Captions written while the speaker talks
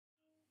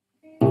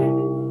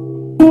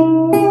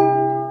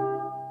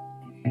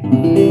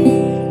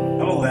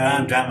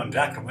I'm Diamond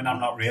Duck, and when I'm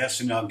not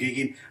rehearsing or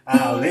gigging,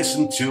 I'll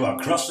listen to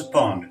Across the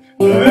Pond.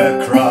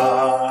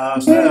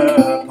 Across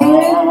the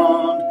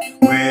pond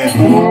with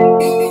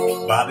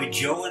Bobby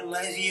Joe and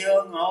Les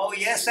Young. Oh,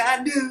 yes,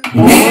 I do.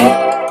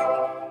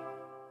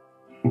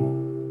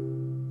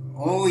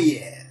 Oh,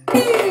 yeah.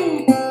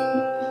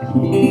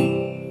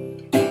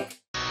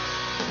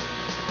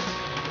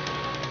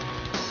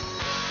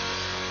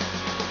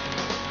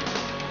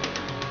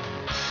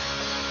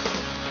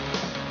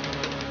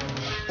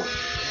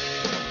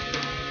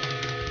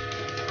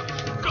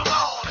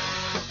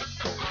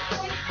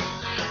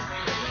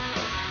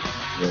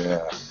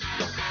 Yeah.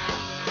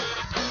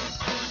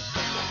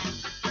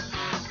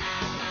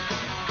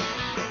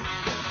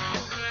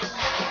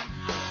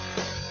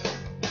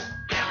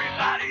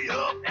 Everybody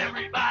up,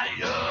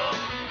 everybody up.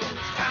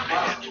 It's time to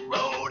hit the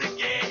road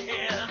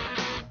again.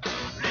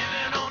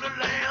 Living on the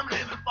lam,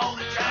 living for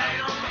the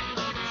jam.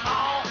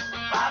 Small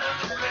part of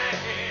the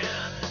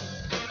plan.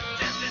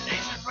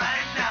 Destination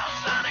right now,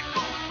 sonic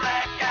boom,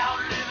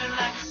 blackout. Living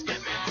like a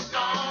skipping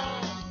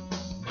stone.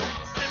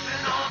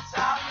 Slipping on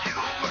top, you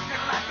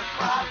working like a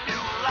crop. You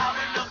loud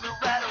enough to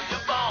rattle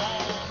your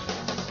bones.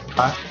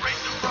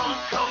 Racing from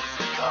coast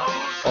to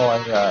coast.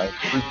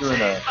 We're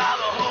doing a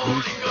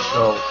music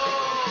show.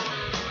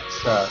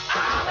 It's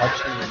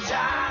actually in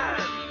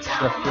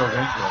Sheffield,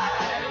 England.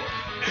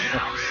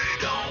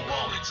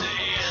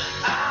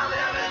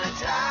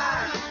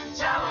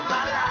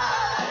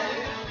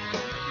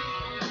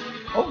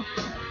 Oh.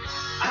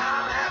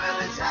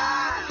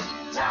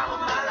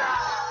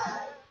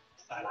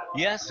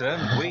 Yes,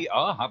 we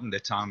are having the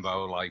time of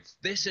our life.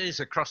 This is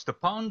Across the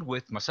Pond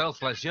with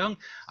myself, Les Young,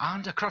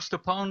 and Across the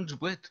Pond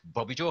with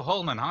Bobby Joe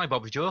Holman. Hi,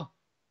 Bobby Joe.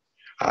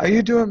 How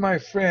you doing, my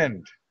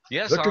friend?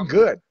 Yes, looking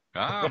good.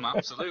 I'm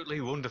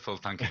absolutely wonderful.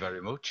 Thank you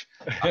very much.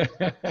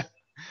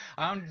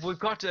 And we've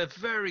got a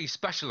very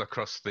special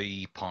Across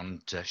the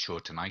Pond show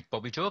tonight,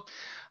 Bobby Joe.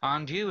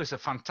 And you, as a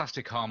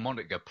fantastic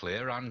harmonica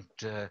player and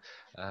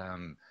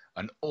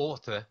an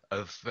author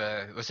of,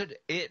 was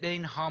it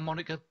 18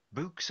 harmonica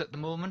books at the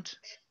moment?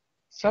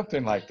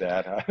 Something like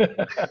that,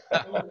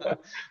 huh?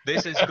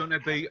 This is going to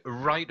be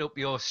right up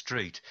your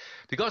street.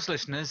 Because,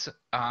 listeners,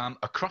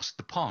 Across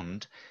the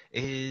Pond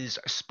is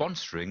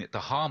sponsoring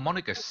the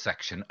harmonica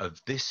section of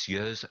this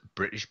year's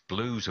British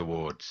Blues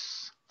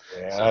Awards.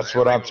 Yeah, so that's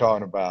what I'm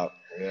talking about.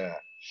 Yeah.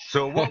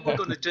 So what we're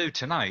going to do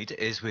tonight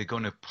is we're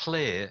going to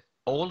play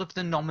all of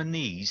the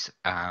nominees.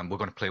 We're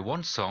going to play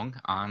one song,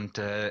 and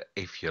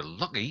if you're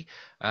lucky,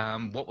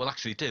 what we'll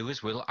actually do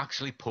is we'll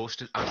actually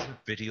post it as a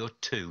video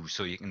too,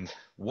 so you can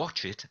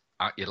watch it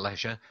at your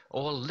leisure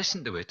or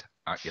listen to it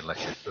at your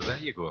leisure. So there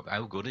you go.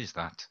 How good is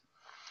that?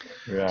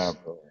 Yeah.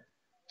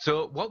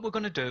 So what we're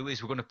going to do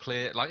is we're going to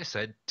play, like I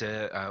said,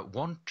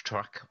 one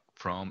track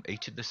from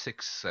each of the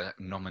 6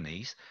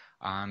 nominees,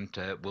 and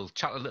we'll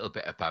chat a little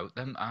bit about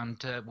them,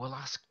 and we'll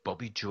ask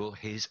Bobby Joe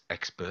his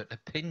expert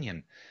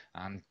opinion.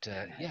 And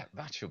yeah,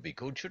 that should be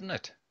good, shouldn't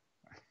it?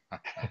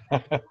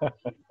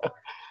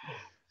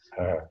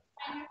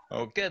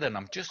 Okay, then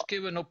I'm just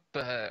queuing up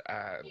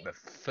the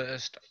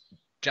first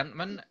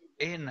gentleman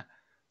in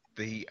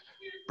the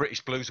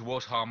British Blues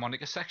Awards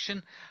harmonica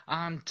section,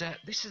 and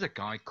this is a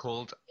guy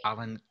called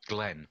Alan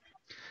Glenn.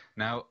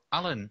 Now,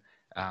 Alan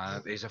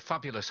is a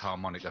fabulous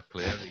harmonica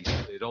player. He's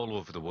played all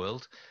over the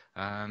world.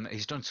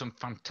 He's done some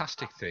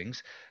fantastic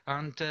things.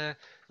 And to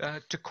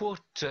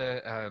quote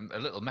a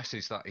little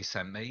message that he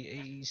sent me,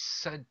 he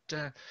said,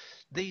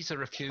 these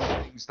are a few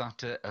things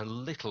that are a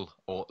little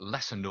or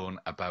lesser known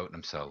about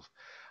himself.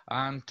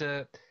 And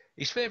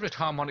his favourite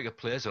harmonica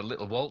players are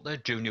Little Walter,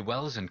 Junior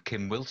Wells and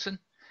Kim Wilson.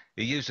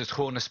 He uses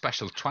Horner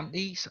Special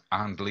 20s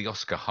and Lee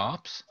Oscar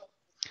harps.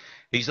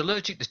 He's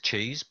allergic to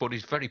cheese, but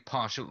he's very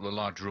partial to the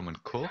large rum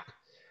and coke.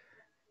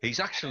 He's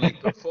actually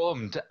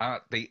performed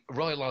at the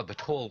Royal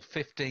Albert Hall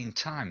 15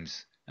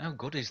 times. How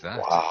good is that?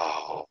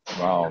 Wow.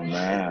 Oh,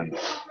 man.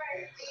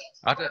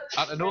 At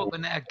an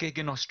open-air gig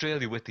in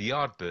Australia with the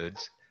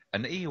Yardbirds,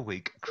 an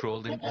earwig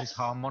crawled into his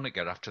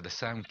harmonica after the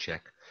sound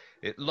check.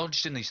 It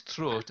lodged in his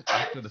throat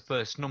after the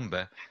first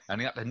number, and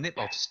he had to nip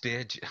off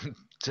stage and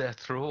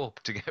throw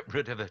up to get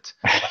rid of it.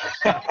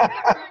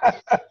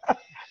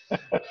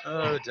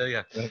 Oh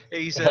dear.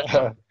 He's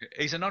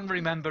an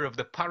honorary member of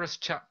the Paris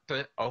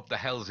chapter of the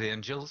Hells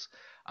Angels,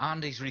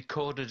 and he's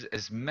recorded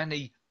as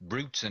many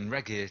roots and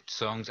reggae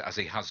songs as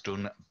he has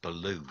done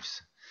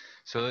blues.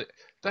 So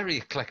very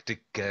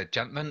eclectic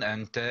gentleman,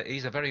 and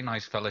he's a very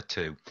nice fella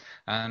too.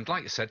 And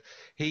like I said,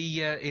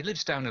 he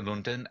lives down in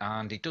London,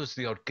 and he does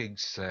the odd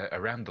gigs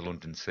around the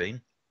London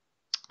scene,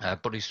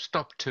 but he's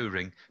stopped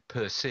touring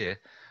per se.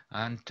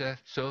 And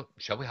so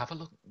shall we have a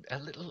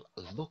little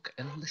look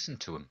and listen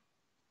to him?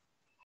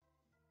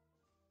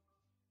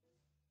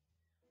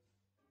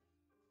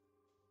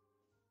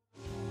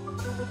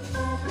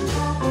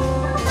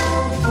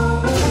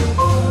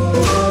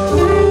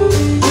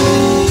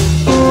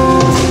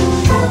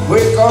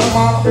 Wake up,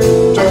 mom,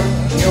 turn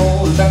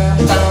your lamp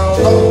down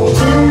low.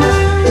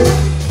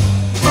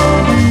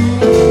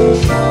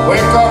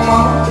 Wake up,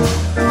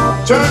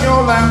 mom, turn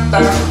your lamp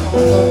down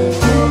low.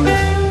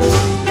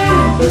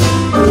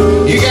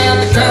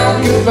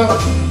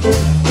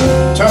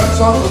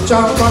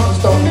 John Brown's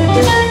stone.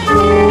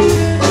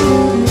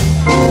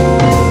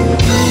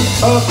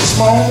 Up this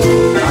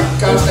morning, I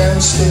got them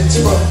sticks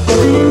for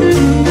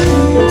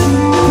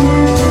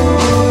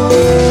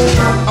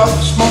up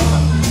this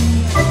morning,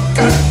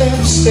 got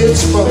them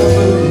sticks for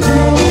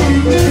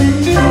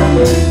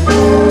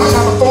I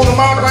got a phone in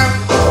my ground,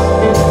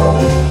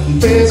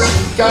 bitch,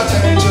 got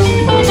them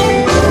too.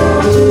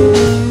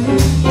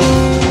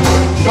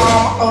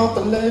 Mama up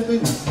and left me,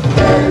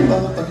 daddy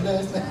up and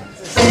left me.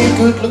 Ain't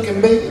good looking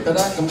baby, but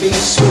I can be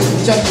sweet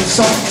and gentle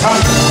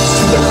sometimes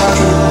to the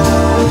country.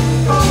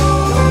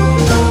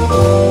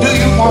 Do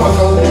you wanna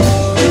go?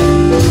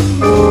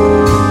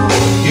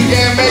 You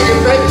can't make it,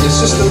 baby. Your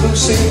sister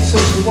Lucy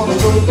says you wanna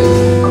go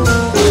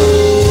there.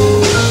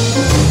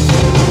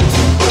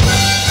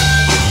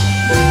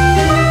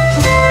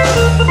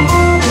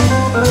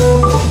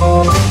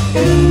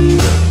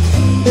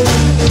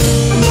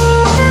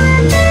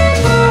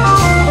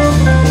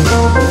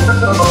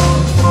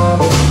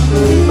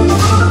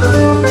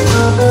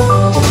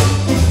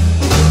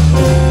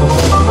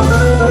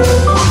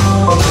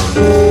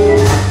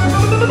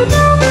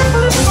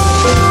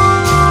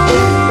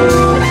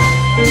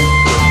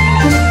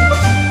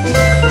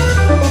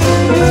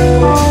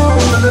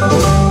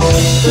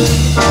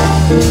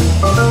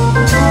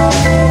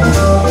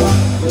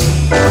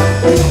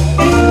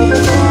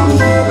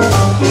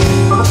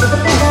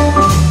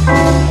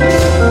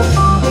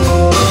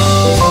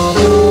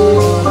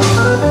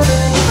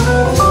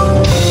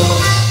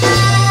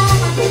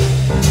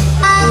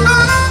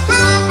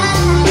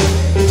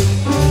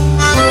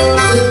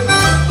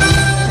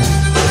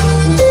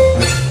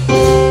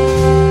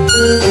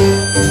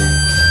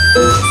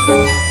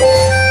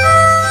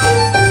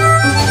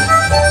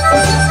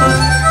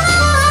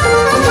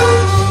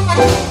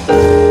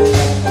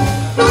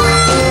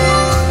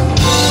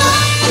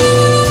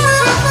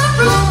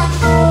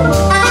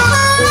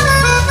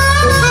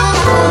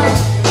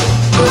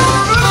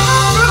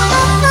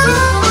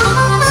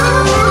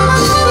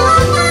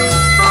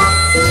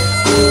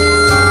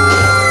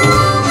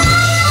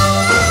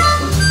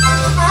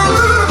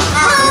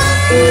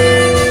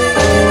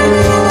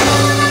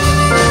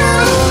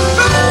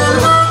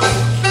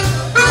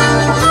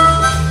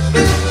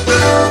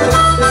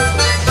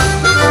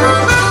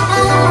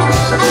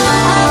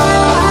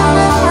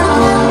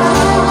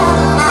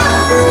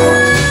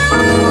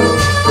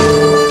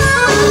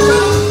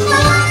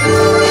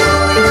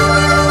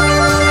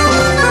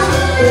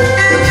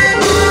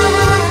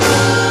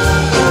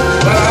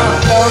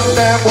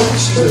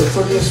 She's the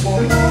prettiest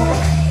woman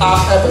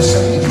I've ever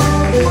seen.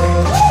 Now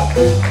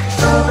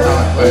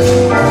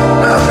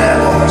that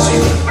woman,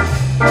 she's the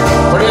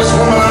prettiest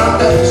woman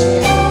I've ever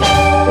seen.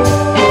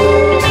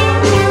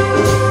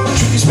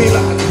 Treats me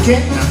like a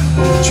king,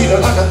 treat her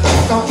like a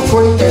doggone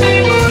queen.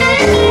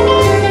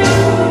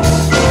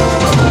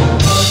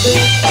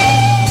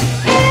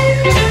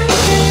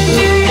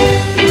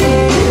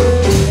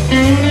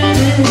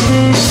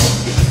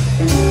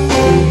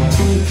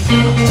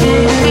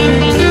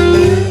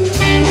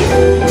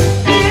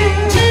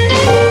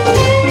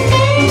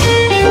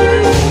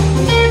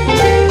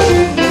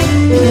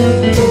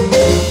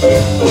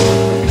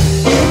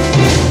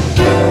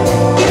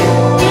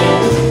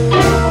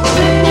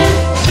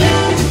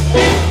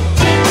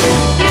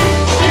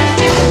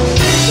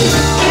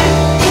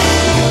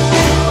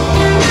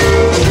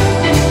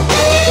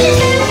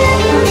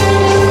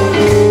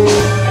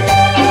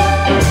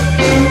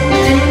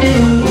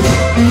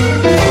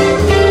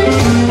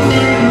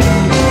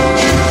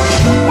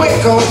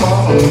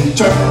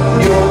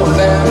 Turn your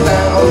lamp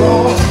down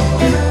low.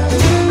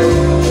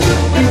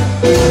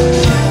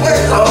 Hey,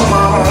 come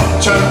on,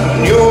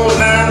 turn your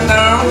lamp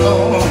down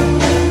low.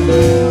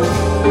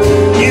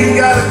 You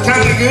got a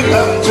kind of good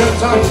love, turn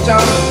something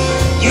down.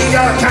 You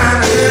got a kind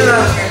of good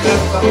love,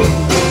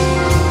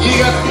 you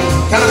got a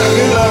kind of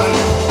good love.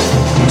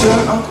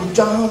 Turn Uncle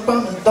John from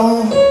the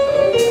dawn.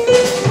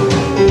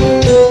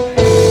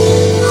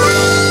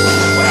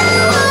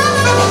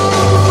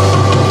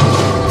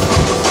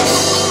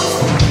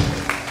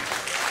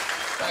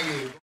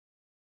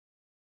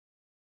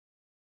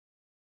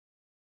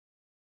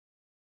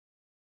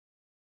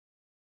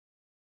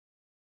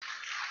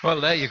 Well,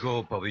 there you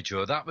go, Bobby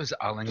Joe. That was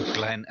Alan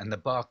Glenn and the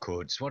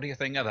Barcodes. What do you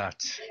think of that?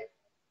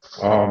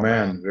 Oh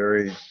man,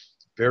 very,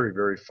 very,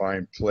 very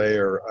fine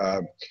player.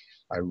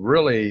 I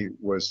really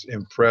was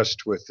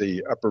impressed with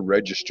the upper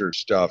register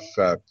stuff.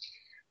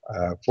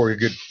 For your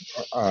good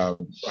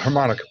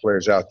harmonica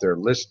players out there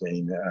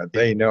listening,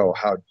 they know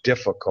how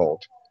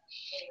difficult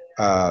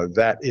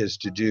that is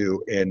to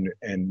do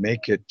and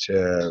make it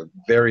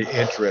very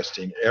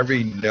interesting.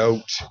 Every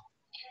note,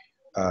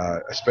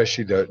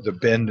 especially the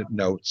bend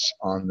notes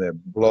on the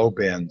blow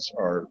bends,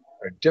 are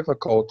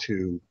difficult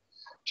to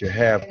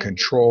have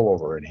control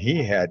over. And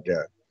he had,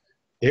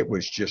 it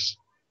was just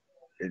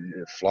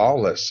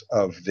flawless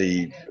of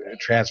the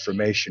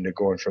transformation to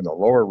going from the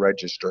lower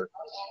register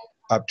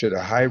up to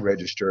the high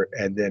register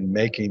and then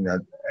making a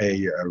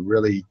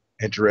really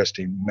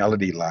interesting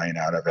melody line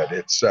out of it.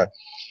 It's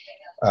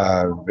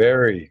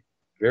very,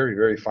 very,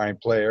 very fine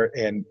player,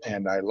 and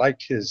I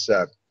liked his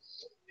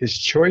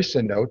choice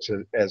of notes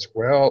as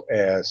well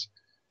as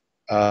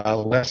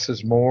less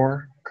is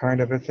more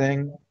kind of a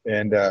thing.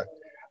 And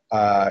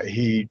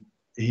he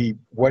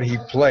what he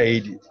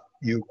played,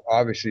 you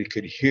obviously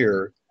could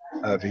hear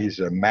of he's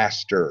a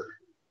master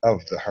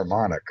of the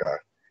harmonica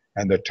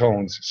and the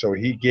tones. So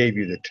he gave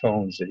you the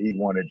tones that he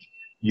wanted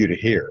you to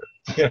hear.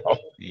 You know.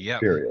 Yeah.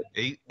 Period.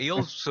 He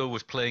also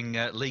was playing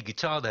lead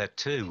guitar there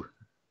too.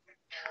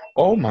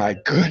 Oh my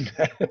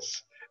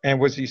goodness! And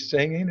was he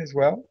singing as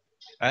well?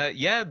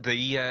 Yeah,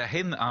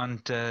 him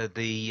and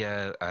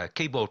the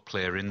keyboard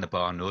player in the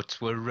bar notes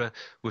were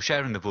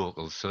sharing the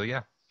vocals. So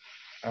yeah.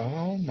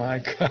 Oh my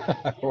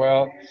God!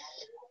 Well,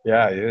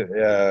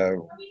 yeah,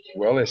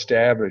 well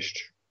established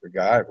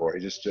guy. Boy,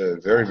 just a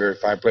very, very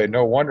fine player.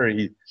 No wonder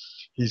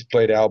he's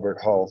played Albert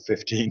Hall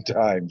 15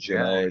 times. You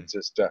know, it's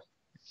just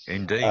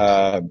indeed.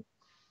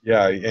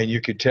 Yeah, and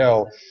you could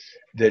tell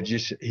that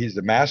he's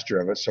the master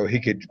of it, so he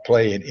could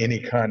play in any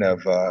kind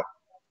of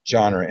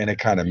genre, any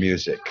kind of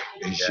music.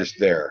 He's just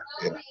there.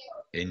 You know.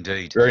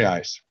 Indeed. Very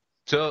nice.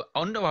 So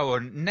on to our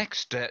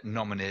next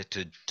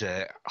nominated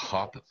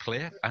harp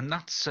player, and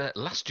that's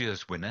last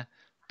year's winner,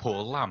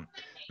 Paul Lamb.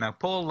 Now,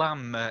 Paul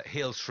Lamb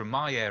hails from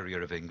my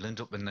area of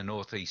England, up in the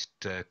northeast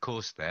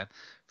coast there,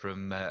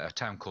 from a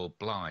town called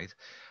Blythe.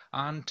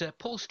 And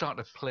Paul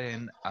started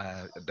playing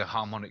the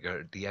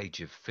harmonica at the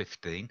age of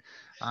 15,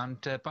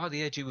 and by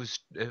the age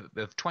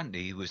of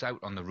 20, he was out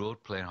on the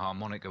road playing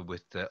harmonica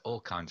with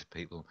all kinds of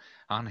people,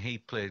 and he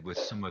played with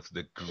some of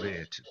the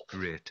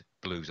great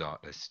blues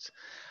artists.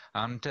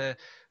 And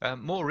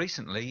more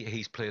recently,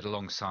 he's played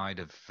alongside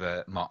of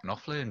Martin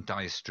Knopfler and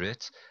Dire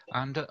Straits,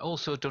 and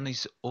also done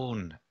his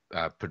own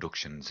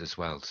productions as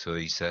well. So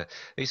he's a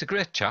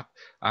great chap,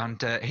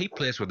 and he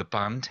plays with a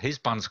band. His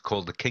band's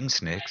called the King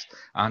Snakes,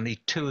 and he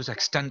tours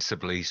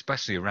extensively,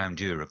 especially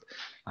around Europe.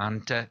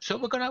 And so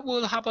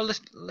we'll have a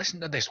listen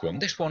to this one.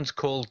 This one's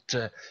called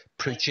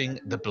Preaching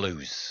the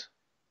Blues.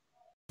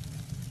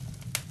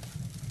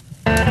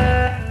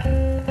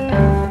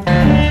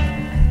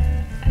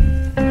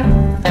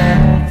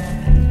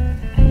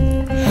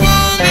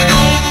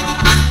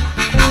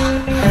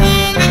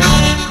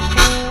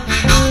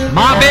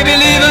 My baby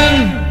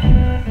leaving,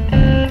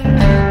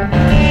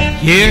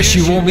 yeah,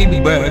 she won't be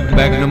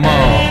back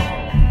tomorrow.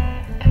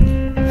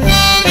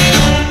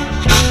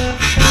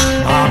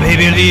 My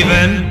baby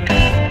leaving,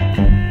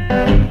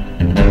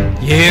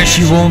 yeah,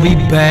 she won't be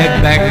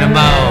back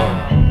tomorrow.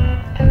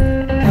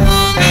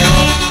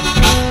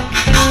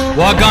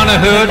 What gonna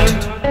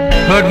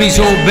hurt me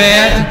so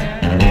bad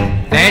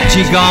that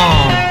she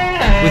gone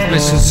with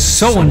Mrs.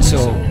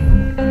 So-and-so?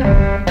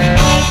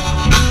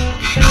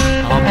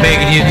 I'm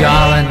begging you,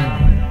 darling,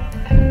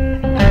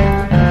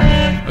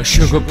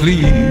 sugar,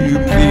 please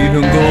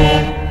don't go.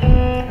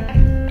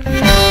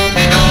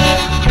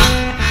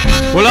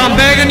 Well, I'm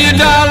begging you,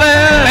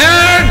 darling,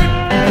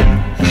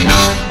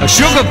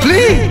 sugar,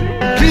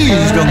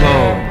 please don't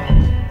go.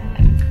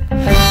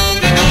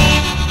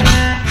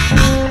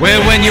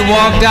 Well, when you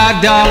walked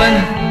out,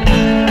 darling,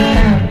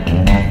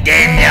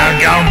 them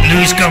doggone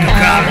blues come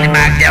crawling to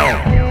my door.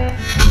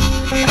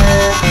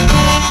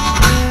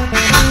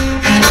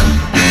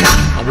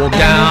 I walked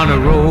down the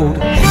road,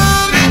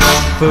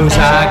 first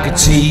I could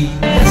see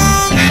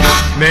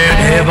man,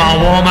 heaven,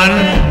 woman,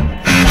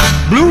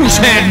 blues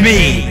had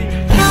me.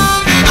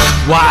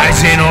 Why,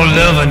 it's ain't no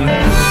loving,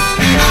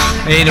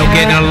 ain't no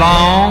getting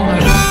along.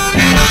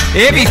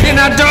 Everything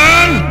I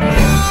done,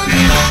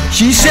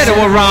 she said it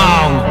was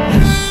wrong.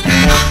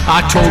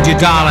 I told you,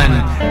 darling,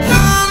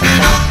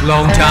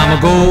 long time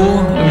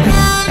ago,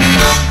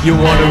 you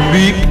wanna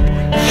reap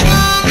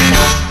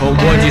on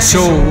what you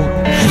sow,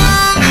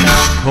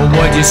 on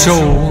what you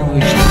sow,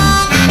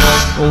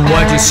 on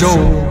what you sow,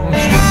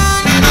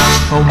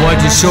 on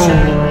what you sow,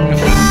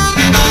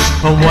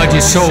 on what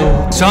you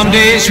sow.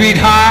 Someday,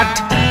 sweetheart,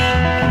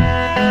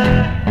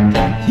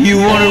 you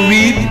wanna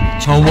reap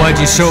on what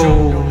you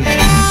sow.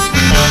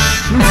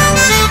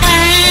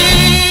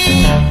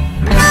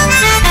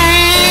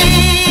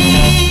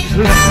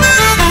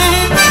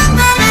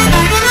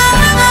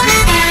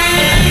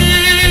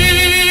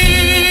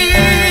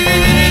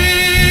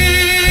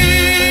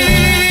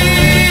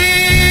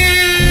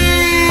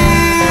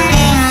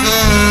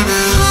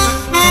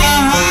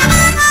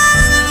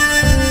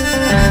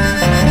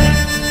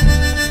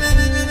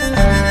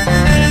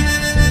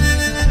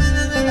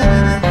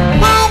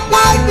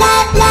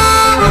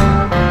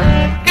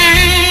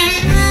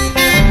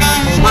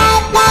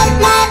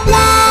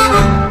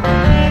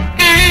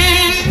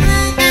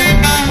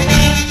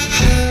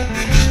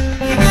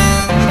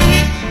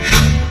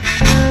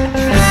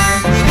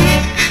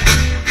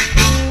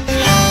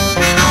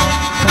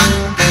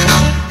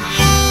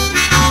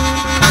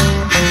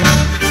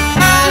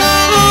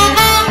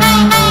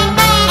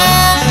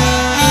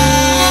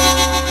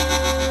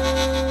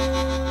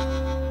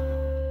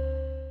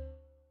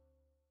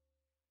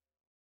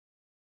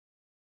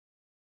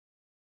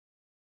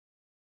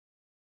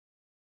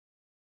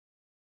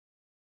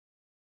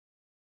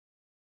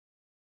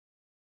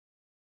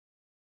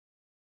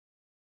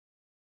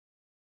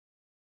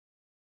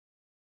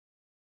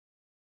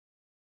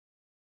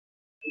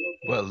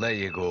 Well, there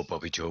you go,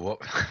 Bobby Joe.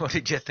 What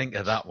did you think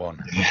of that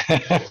one?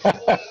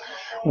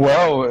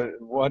 Well,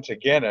 once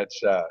again,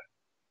 it's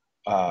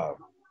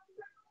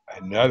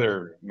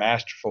another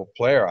masterful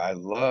player. I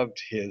loved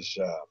his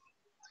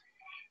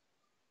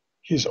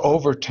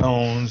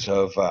overtones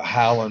of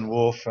Howlin'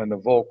 Wolf and the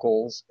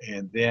vocals,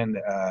 and then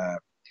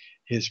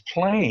his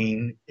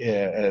playing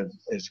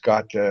has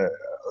got the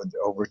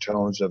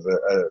overtones of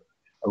a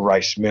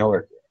Rice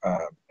Miller,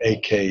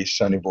 A.K.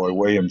 Sonny Boy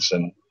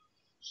Williamson,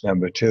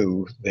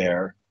 #2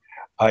 there.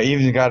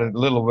 Even got a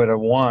little bit of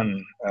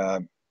one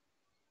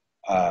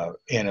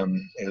in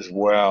him as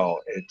well.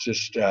 It's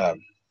just a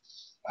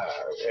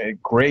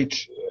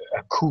great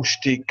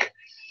acoustic,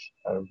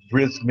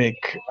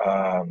 rhythmic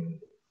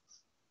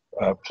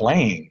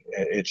playing.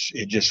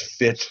 It just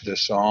fits the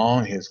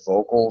song, his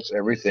vocals,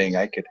 everything.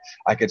 I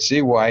could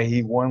see why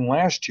he won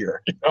last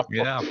year. You know?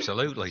 Yeah,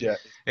 absolutely. Yeah.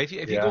 If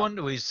you go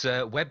onto his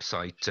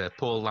website,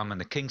 Paul Lamb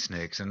and the King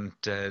Snakes, and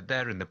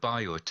there in the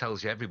bio it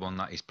tells you everyone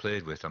that he's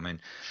played with. I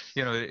mean,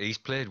 you know, he's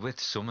played with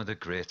some of the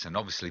greats and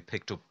obviously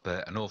picked up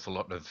an awful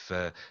lot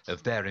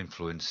of their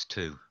influence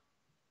too.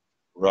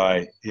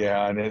 Right.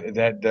 Yeah, and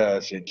that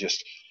does. It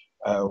just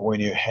when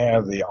you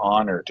have the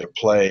honor to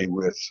play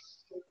with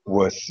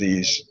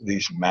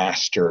these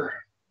master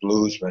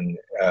bluesmen,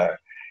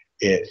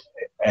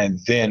 and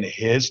then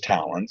his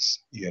talents,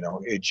 you know,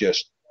 it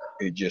just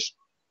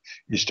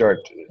you start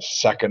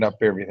sucking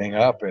up everything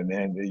up, and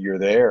then you're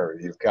there.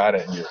 You've got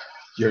it. And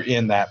you're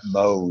in that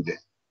mode,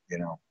 you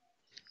know.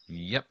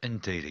 Yep,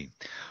 indeedy.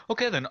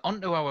 Okay, then on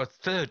to our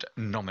third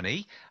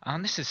nominee,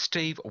 and this is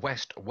Steve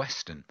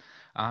Weston.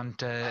 And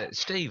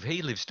Steve,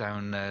 he lives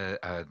down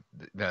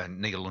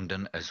near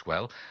London as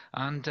well,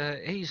 and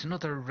he's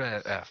another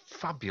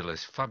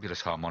fabulous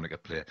harmonica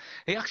player.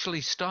 He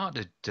actually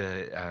started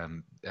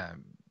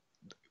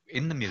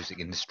in the music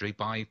industry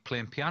by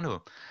playing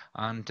piano,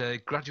 and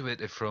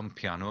graduated from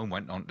piano and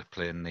went on to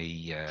playing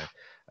the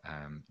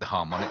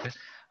harmonica.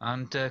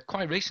 And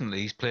quite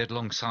recently, he's played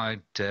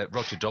alongside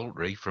Roger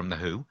Daltrey from The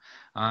Who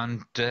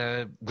and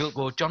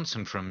Wilco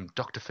Johnson from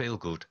Dr.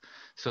 Feelgood.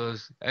 So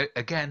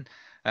again,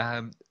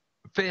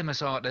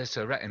 famous artists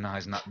are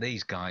recognising that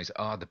these guys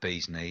are the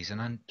bee's knees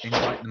and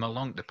invite them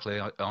along to play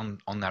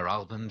on their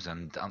albums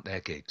and at their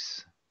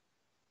gigs.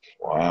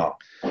 Wow.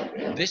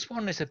 This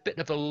one is a bit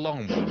of a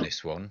long one,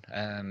 this one,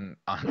 and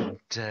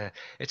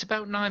it's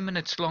about 9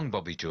 minutes long,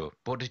 Bobby Joe,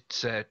 but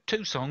it's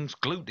 2 songs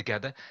glued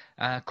together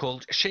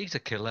called She's a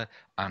Killer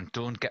and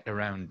Don't Get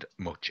Around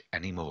Much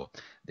Anymore.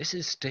 This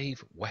is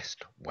Steve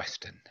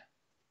Weston.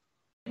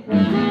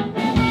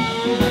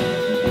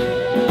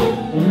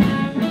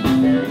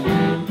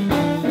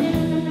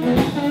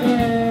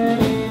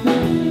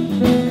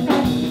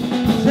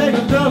 Take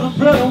a dozen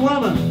pretty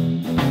women,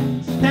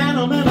 stand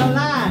them in a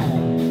line.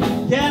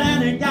 Get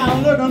any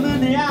guy, look him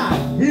in the eye.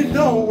 He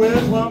know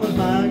which woman's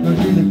mine, 'cause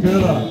she's a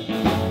killer.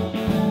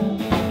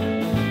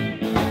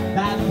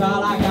 That's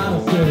all I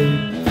gotta say.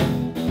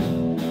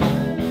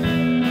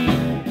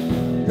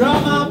 Girl,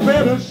 my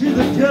baby, she's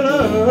a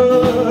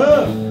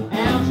killer,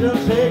 and she'll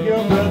take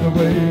your breath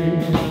away.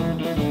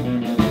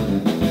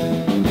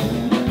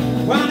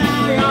 Well,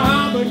 now your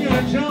heart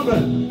begins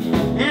jumping,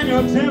 and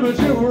your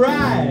temperature will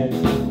rise.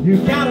 You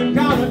gotta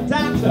call the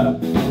doctor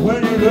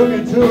when you look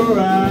into her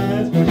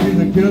eyes, 'cause she's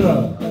a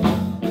killer.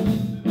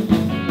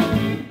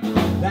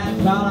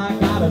 That's all I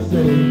gotta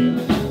say.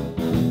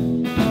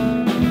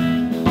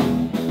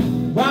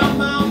 Well,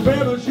 my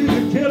baby, she's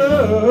a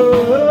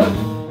killer,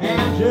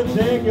 and she'll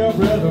take your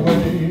breath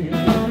away.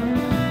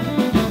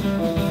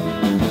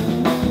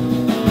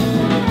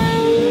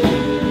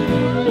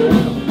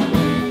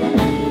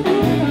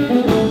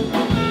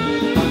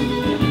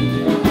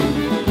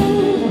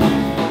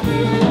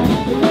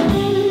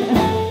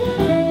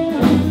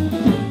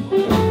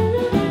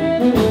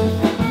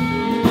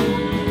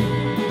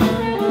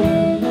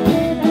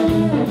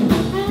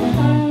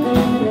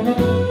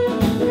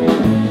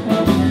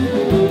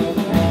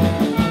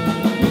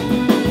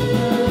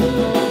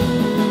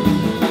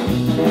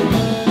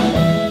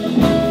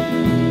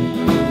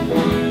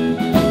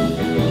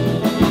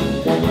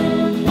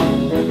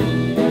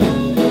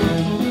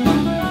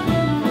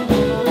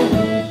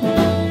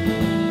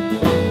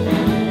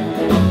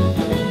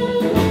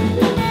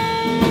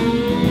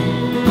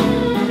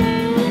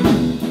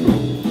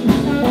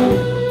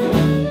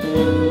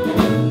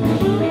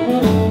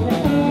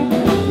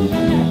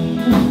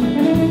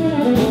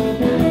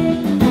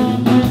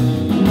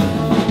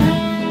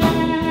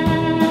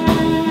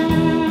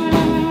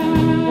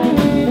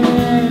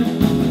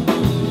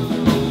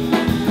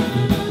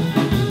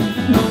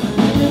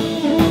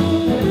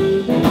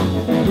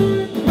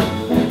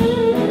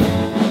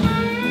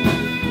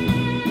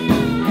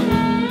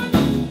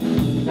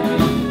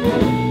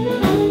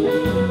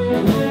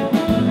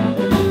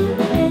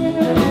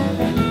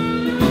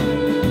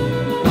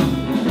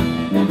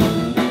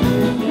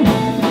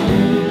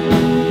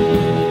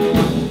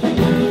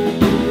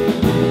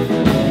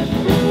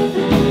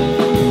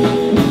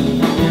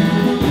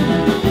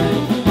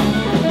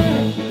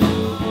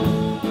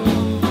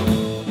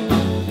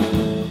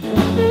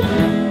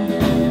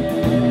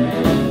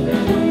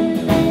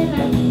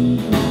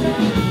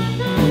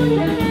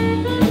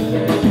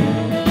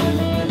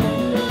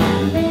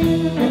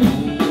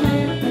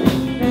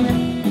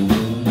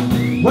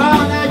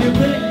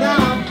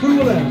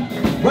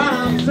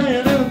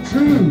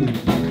 true.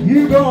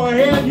 You go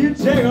ahead, you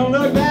take a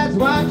look, that's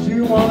what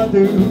you wanna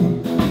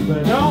do.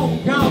 But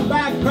don't come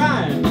back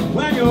crying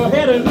when your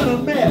head is in a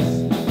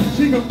mess.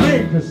 She can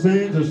make a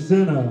saint a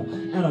sinner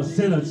and a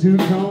sinner to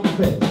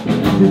confess.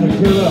 She's a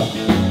killer.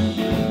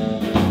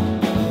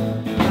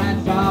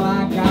 That's all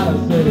I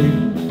gotta say.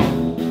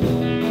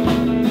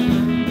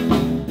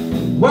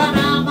 Well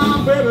now,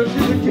 my baby,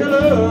 she's a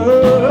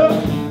killer,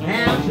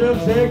 and she'll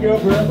take your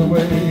breath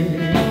away.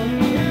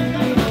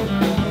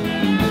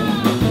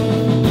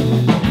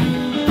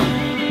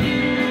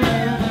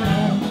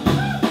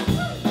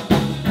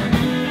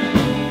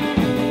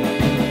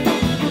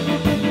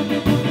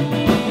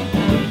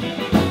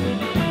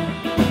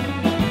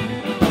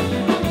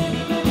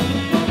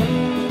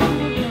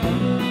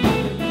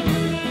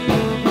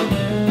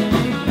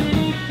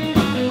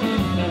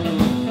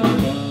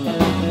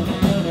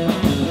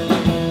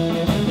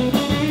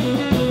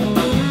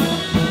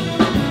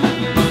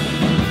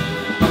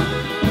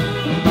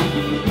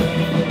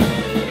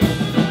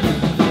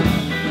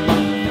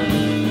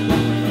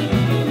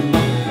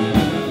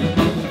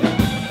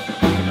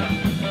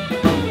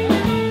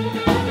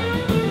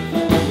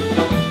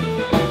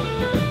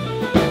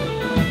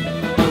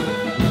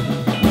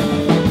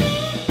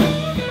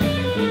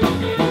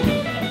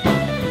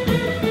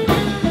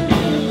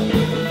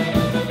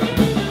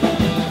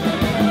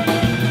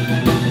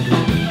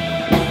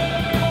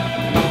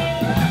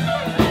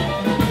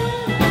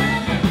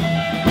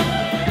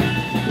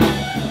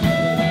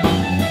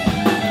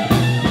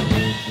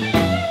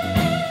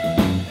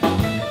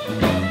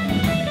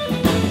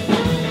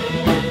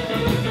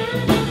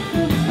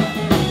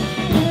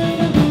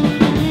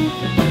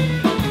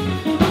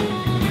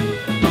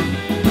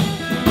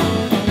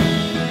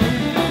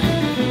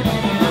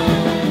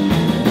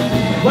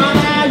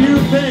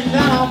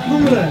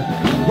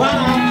 What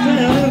I'm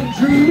saying is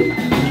true.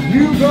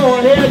 You go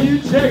ahead, you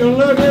take a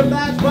look if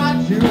that's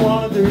what you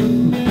want to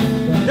do.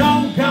 But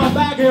don't come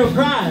back here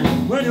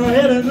crying when your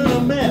head is in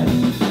a mess.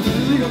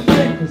 She can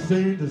make a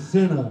saint a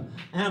sinner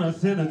and a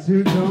sinner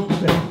to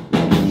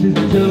confess. She's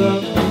a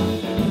killer.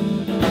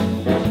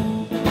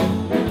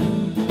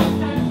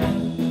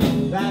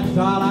 That's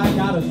all I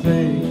gotta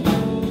say.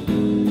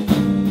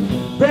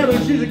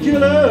 Baby, she's a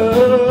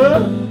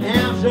killer,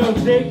 and she'll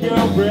take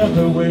your breath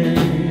away.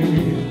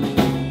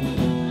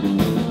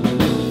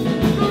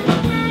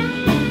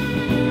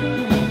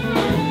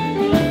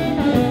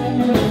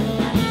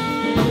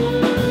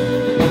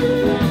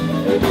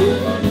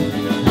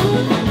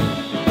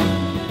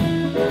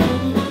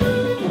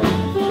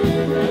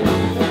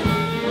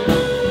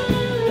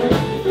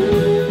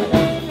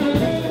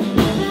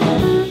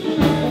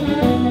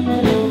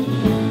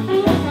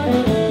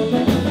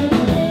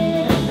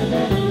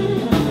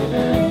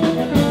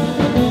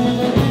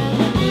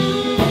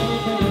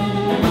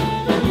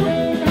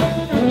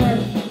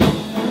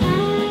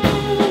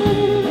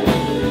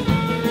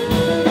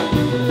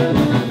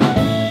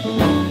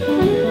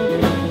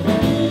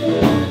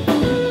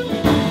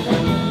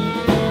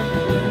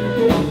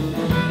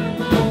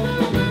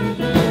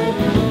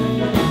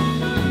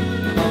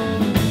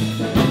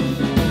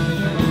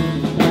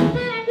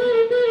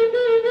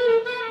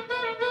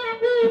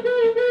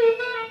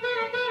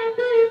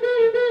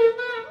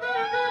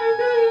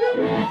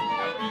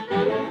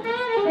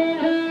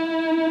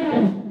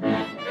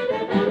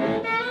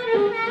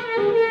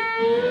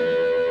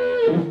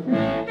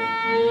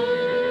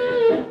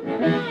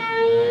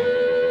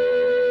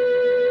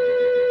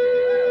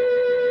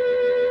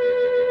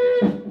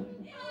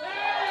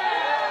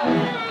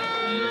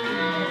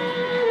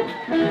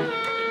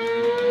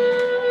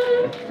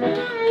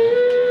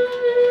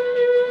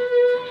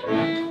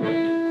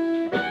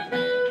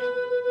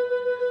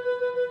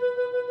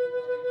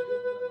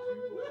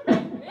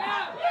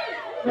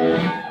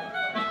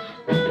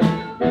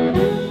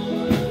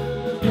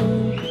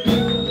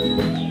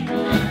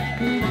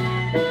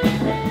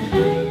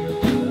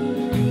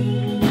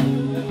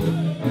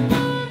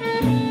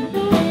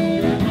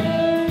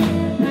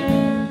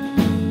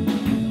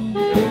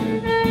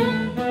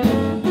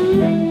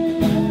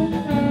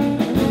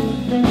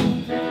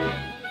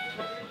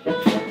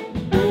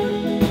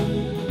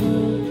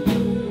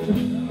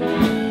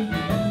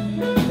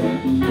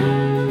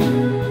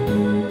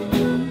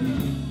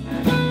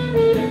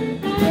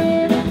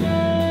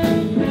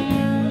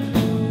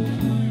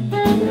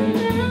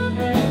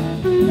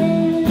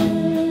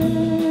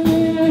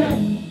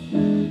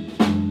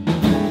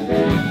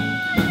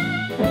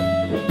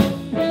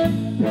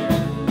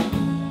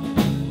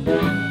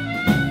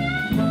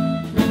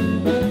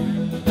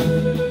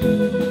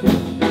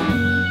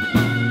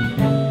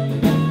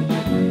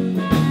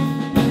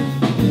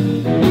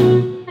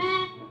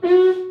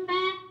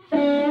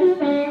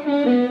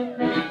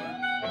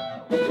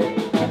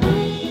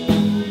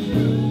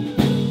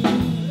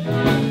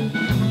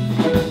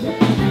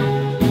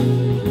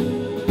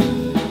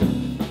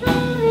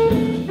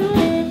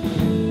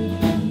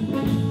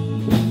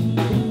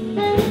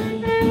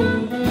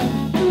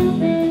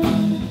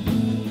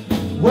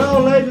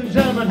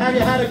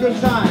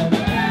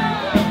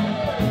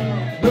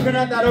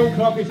 Looking at that old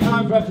clock, it's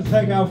time for us to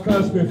take our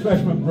first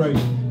refreshment break.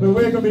 But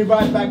we're going to be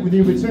right back with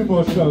you with 2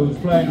 more shows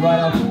playing right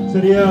up to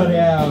the early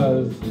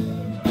hours.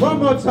 One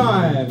more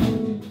time.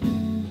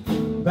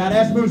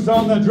 Badass Moose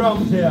on the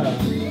drums here.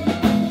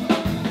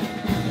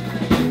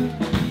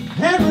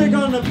 Henrik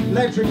on the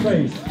electric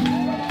bass.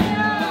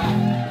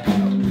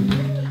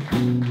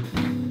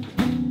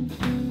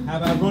 How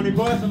about Ronnie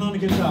Boyson on the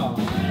guitar?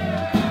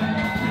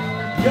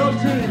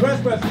 Yours truly,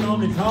 Wes Weston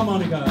on his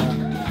harmonica.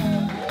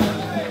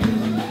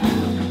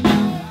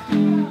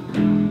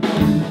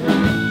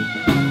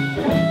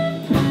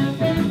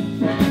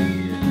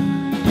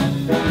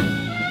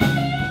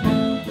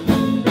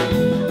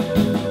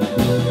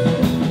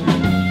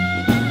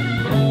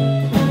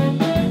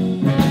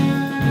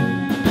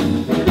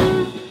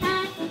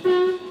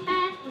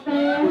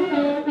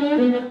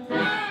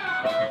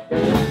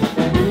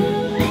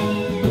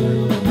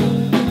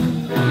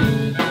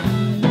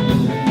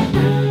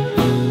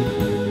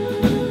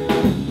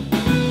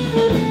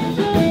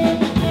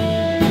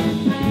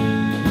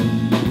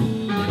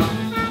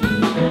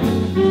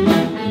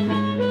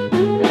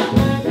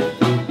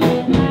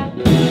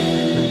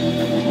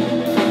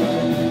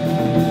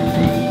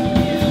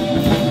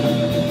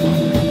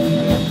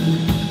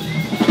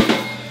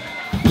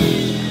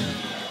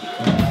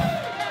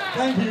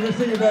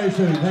 See you very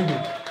soon. Thank you.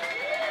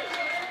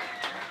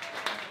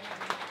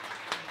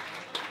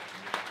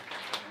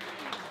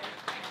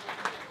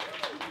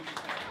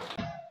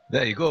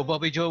 There you go,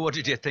 Bobby Joe. What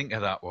did you think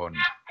of that one?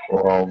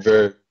 Well,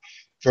 very,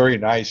 very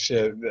nice.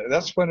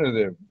 That's one of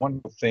the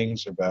wonderful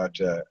things about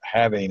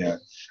having a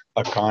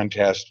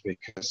contest,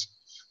 because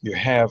you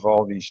have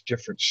all these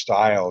different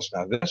styles.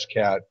 Now, this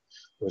cat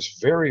was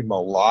very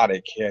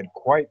melodic. He had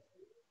quite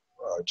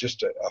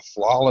just a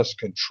flawless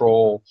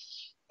control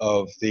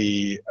of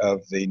the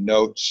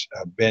notes,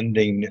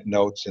 bending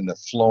notes, and the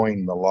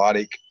flowing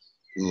melodic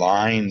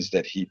lines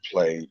that he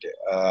played.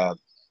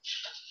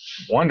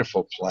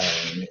 Wonderful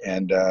playing,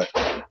 and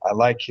I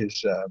like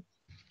his.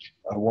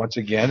 Once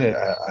again,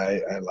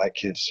 I like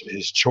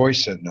his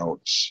choice of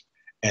notes,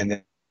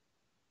 and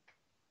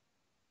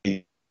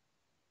then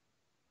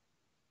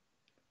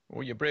Oh,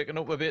 you're breaking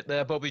up a bit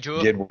there, Bobby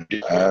Joe.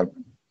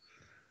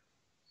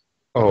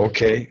 Oh,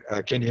 okay.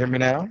 Can you hear me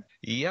now?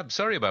 Yep,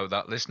 sorry about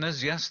that,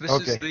 listeners. Yes, this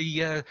Okay. is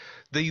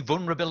the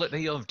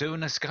vulnerability of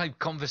doing a Skype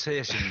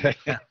conversation.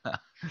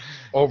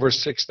 Over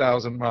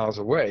 6,000 miles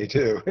away,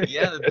 too.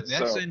 Yeah,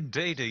 yes, So,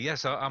 indeed.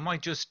 Yes, I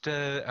might just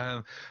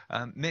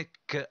make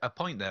a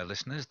point there,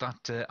 listeners,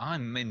 that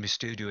I'm in my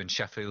studio in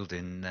Sheffield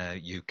in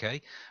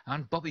UK,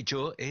 and Bobby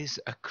Joe is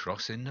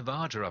across in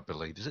Nevada, I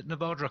believe. Is it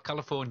Nevada or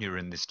California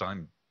in this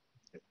time?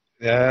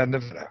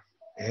 Nevada,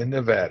 in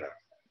Nevada.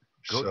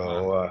 Good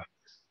So,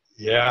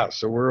 yeah,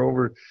 so we're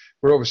over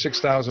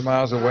 6,000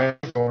 miles away,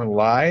 going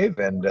live,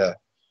 and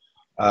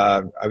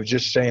I was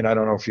just saying, I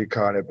don't know if you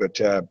caught it, but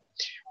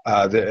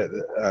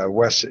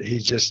Wes,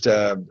 he's just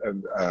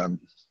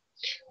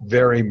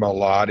very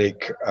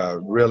melodic.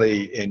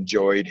 Really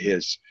enjoyed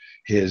his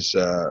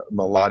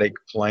melodic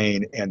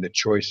playing and the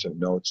choice of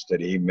notes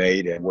that he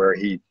made, and where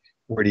he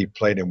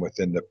played them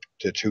within the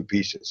 2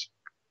 pieces.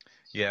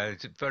 Yeah,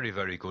 it's very,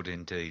 very good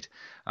indeed.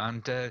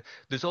 And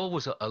there's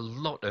always a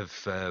lot of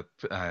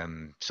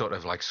sort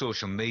of like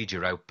social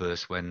media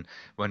outbursts when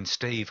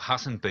Steve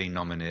hasn't been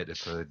nominated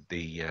for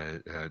the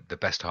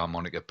best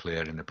harmonica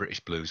player in the British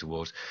Blues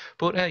Awards.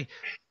 But hey,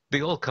 they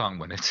all can't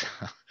win it.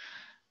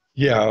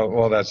 Yeah,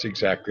 well, that's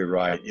exactly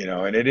right.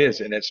 And it is,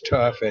 and it's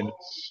tough, and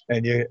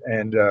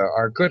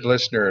our good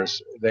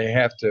listeners, they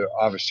have to,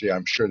 obviously,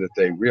 I'm sure that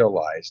they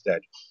realize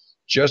that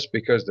just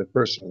because the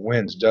person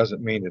wins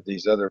doesn't mean that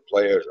these other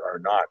players are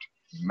not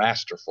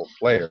masterful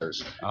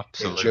players.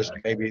 Absolutely. It's just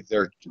maybe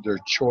their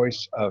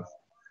choice of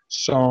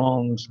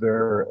songs,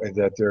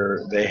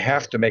 they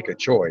have to make a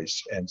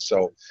choice, and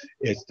so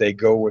they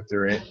go with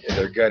their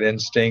gut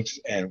instincts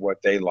and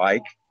what they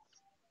like.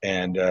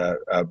 And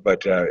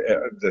but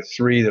the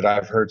 3 that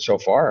I've heard so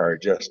far are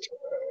just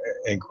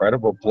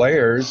incredible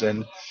players,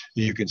 and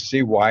you can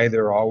see why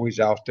they're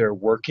always out there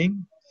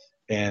working.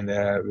 And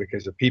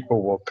because the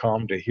people will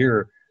come to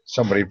hear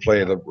somebody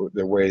play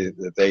the way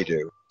that they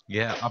do.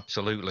 Yeah,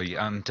 absolutely.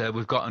 And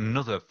we've got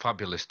another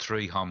fabulous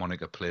 3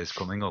 harmonica players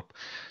coming up.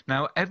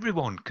 Now,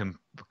 everyone can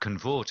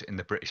vote in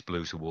the British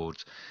Blues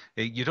Awards.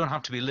 You don't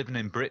have to be living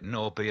in Britain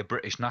or be a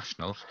British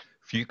national.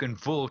 You can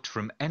vote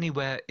from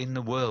anywhere in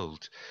the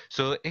world.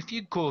 So if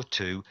you go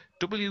to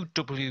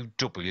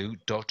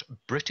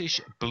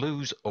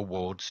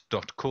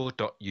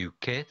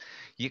www.britishbluesawards.co.uk,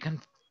 you can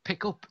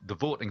pick up the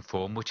voting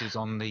form, which is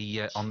on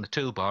the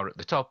toolbar at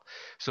the top.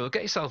 So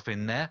get yourself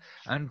in there,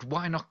 and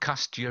why not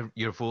cast your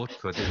vote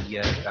for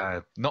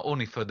the not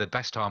only for the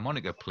best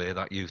harmonica player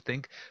that you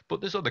think,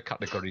 but there's other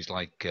categories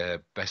like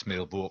best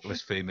male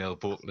vocalist, female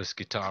vocalist,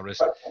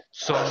 guitarist,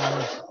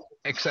 songs,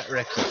 etc.,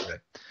 etc.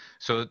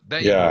 So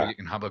there you go. You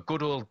can have a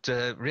good old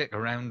rake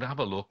around, have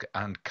a look,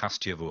 and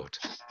cast your vote.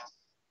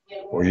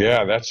 Well,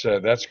 yeah, that's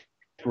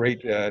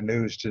great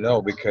news to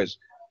know, because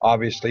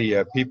obviously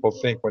people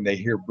think when they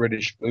hear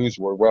British blues,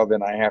 well,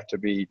 then I have to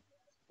be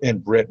in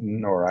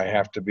Britain or I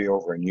have to be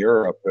over in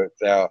Europe.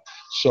 But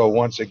so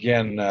once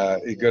again,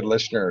 good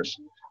listeners,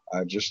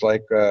 just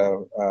like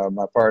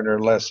my partner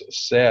Les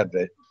said,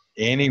 that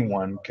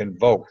anyone can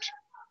vote.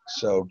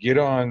 So get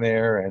on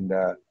there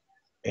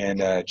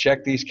and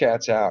check these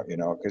cats out, you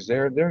know, because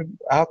they're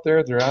out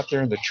there. They're out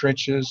there in the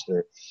trenches.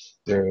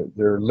 They're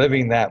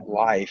living that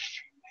life.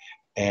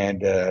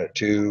 And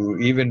to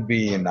even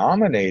be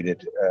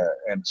nominated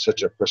in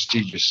such a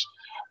prestigious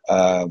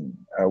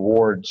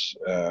awards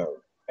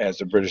as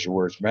the British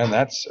Awards, man,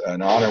 that's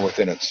an honor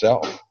within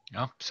itself.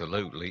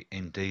 Absolutely,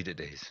 indeed it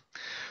is.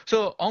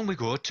 So on we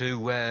go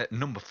to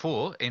number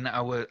 4 in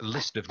our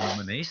list of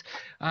nominees,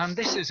 and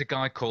this is a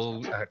guy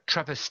called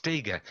Trevor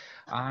Steger,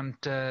 and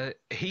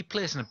he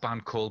plays in a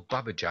band called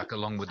Babajack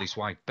along with his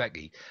wife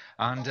Becky,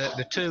 and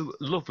the two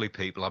lovely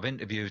people. I've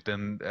interviewed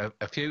them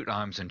a few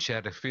times and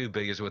shared a few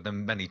beers with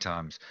them many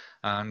times,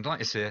 and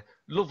like I say,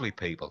 lovely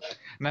people.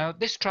 Now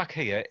this track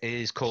here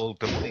is called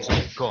The Money's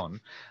All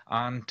Gone,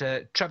 and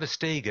Trevor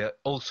Steger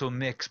also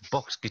makes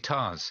box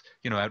guitars,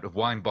 you know, out of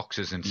wine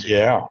boxes and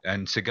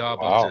cigar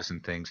boxes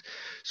and things.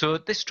 So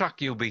this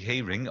track you'll be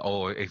hearing,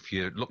 or if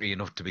you're lucky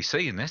enough to be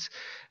seeing this,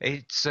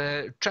 it's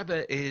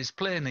Trevor is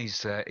playing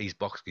his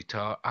box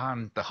guitar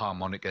and the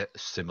harmonica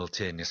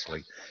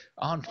simultaneously.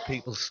 Aren't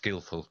people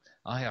skillful?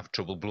 I have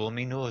trouble blowing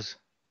me nose.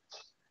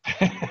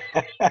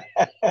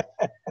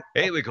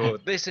 Here we go.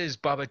 This is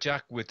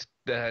Babajack with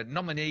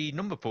nominee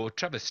number 4,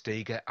 Trevor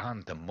Steger,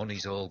 and The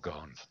Money's All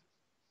Gone.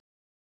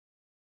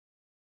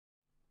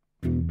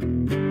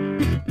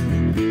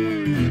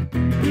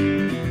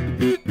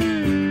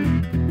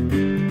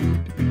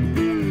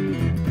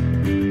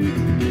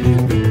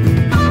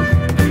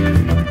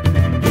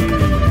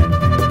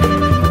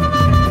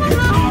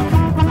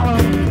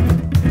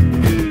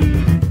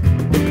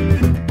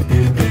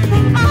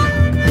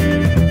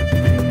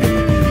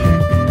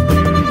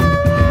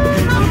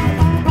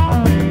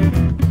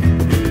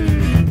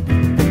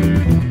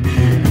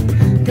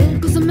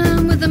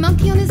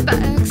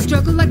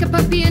 Struggle like a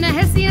puppy in a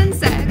Hessian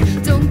sack.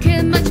 Don't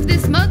care much for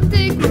this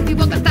Monday group. You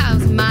walk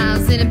 1,000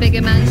 miles in a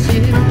bigger man's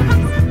shoes.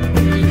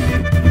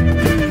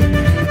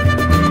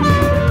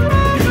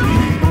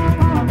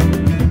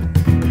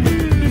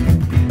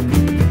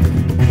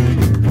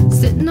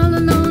 Sitting all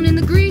alone in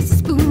the greasy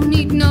spoon,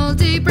 eating all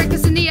day,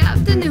 breakfast in the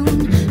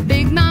afternoon.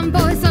 Big man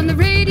voice on the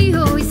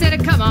radio, he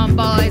said, "Come on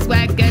boys,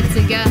 we're good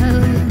to go."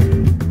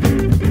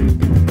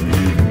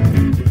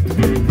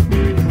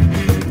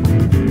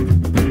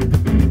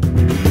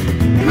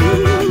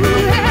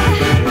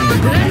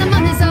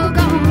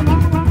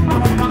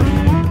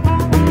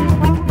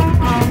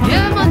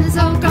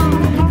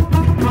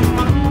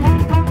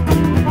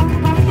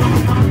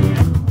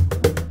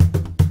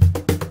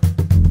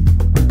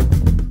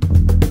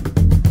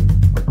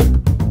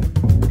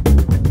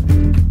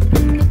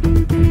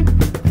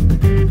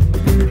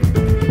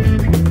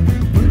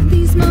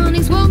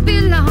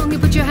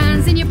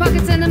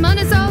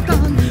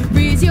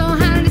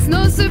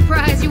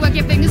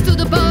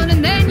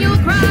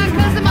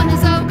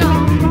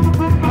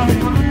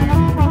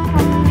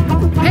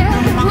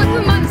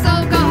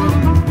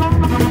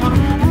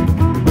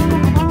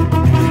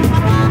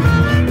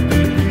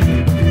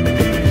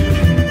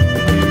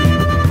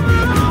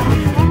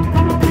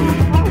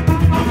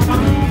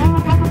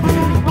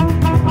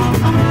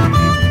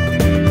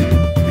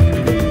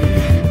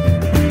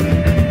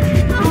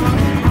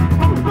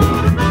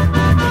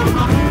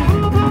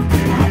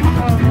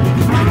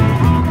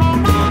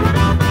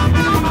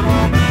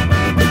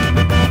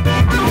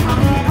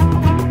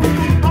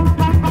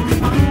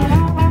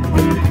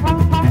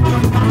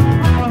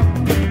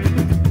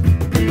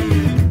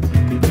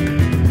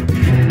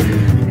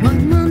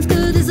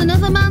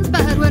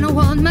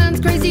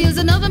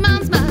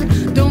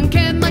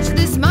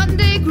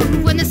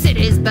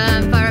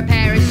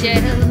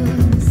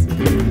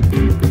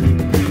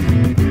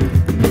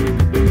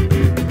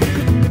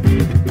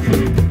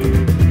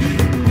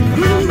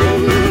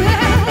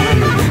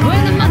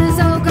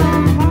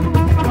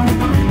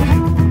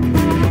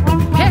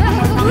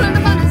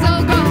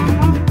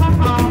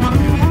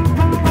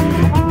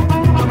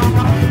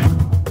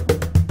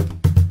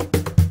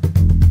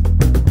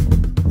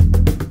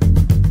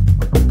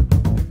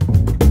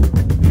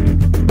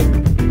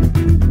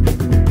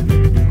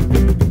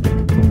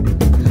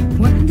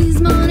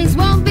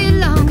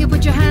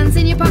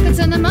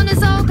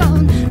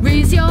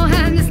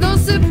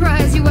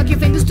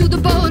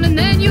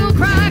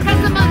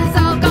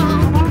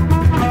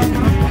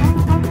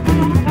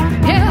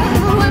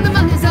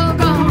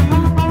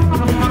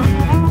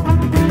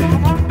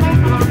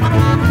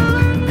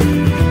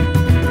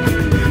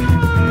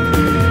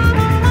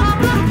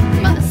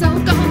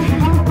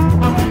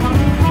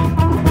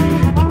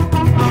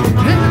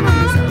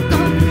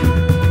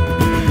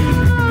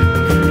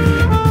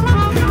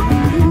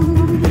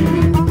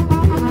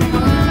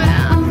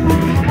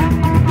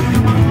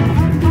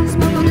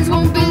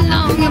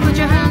 Put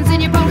your hands in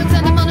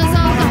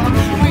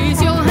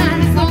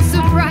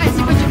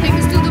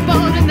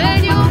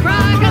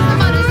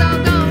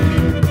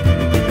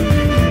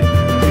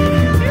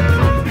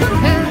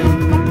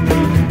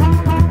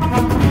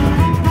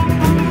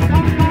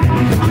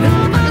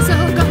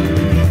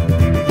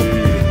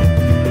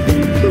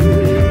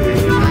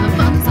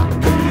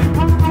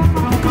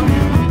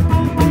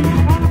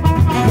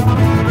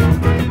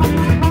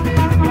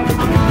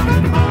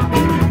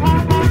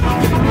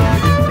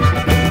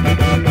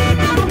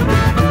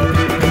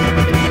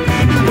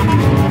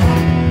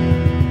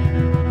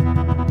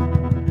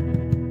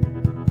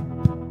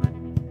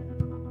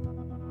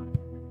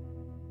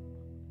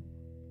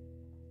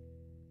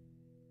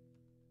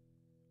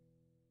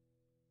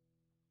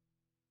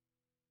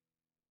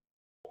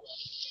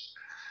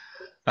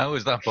How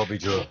was that, Bobby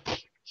Joe?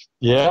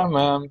 Yeah,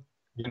 man.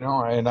 You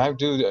know, and I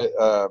do.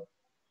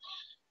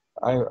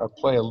 I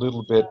play a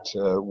little bit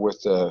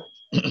with the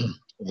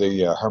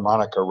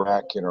harmonica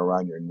rack, you know,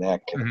 around your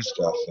neck and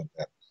stuff. And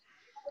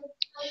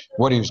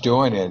what he was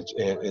doing was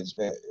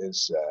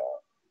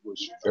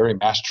very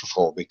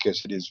masterful,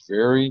 because it is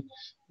very,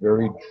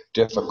 very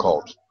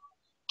difficult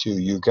to.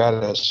 You got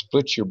to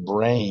split your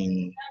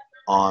brain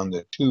on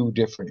the two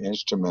different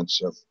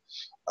instruments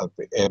of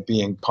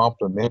being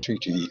complementary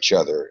to each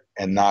other,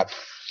 and not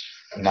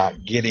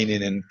getting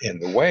in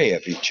the way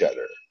of each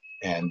other.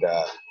 And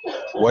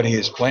what he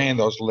is playing,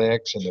 those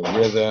licks and the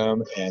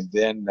rhythm, and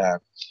then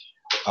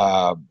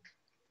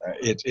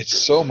it's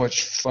so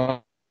much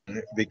fun,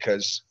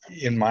 because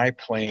in my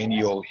playing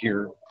you'll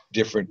hear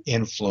different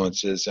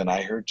influences, and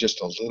I heard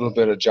just a little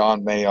bit of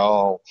John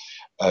Mayall,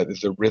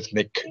 the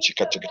rhythmic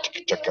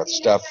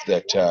stuff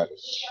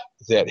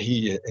that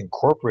he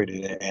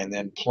incorporated, and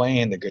then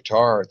playing the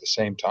guitar at the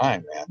same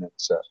time. Man,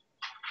 it's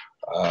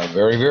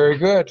very, very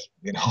good,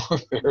 you know.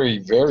 Very,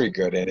 very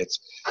good. And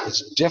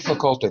it's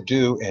difficult to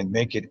do and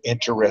make it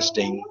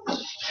interesting,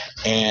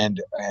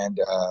 and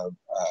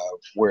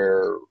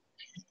where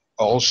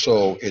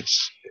also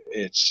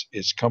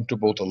it's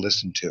comfortable to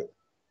listen to.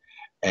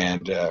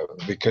 And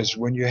because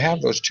when you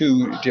have those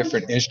two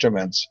different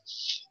instruments,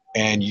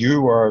 and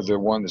you are the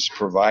one that's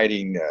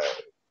providing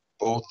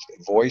both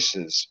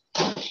voices,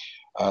 as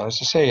I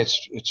say,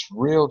 it's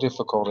real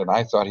difficult, and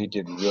I thought he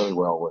did really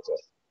well with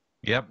it.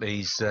 Yep,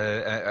 he's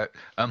a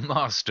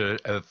master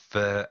of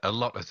a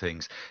lot of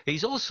things.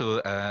 He's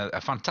also a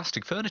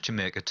fantastic furniture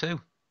maker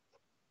too.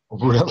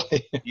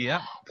 Really?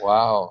 Yeah.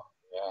 Wow.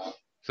 Yeah.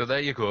 So there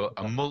you go,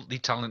 a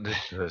multi-talented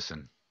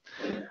person.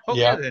 Okay,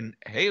 Yeah. then,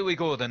 here we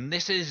go then.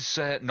 This is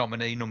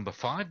nominee number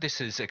 5.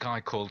 This is a guy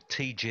called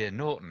TJ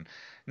Norton.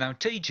 Now,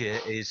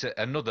 TJ is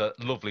another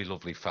lovely,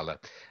 lovely fella.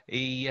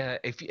 He,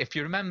 if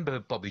you remember,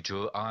 Bobby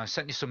Joe, I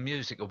sent you some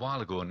music a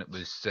while ago, and it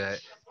was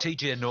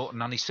TJ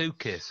Norton and his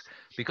suitcase.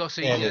 Because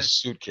he, And his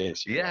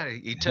suitcase. yeah,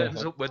 he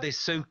turns up with his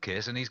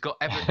suitcase, and he's got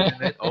everything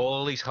in it,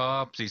 all his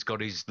harps, he's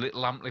got his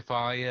little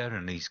amplifier,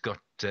 and he's got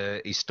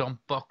his stomp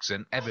box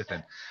and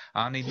everything.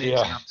 And he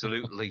makes an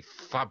absolutely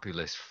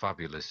fabulous,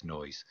 fabulous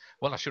noise.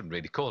 Well, I shouldn't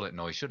really call it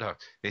noise, should I?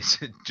 It's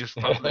just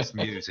fabulous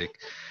music.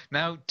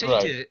 Now,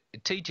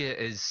 TJ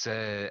is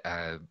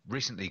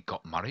recently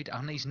got married,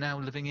 and he's now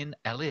living in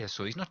LA,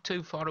 so he's not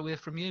too far away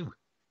from you.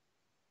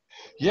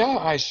 Yeah,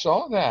 I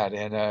saw that,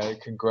 and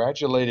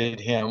congratulated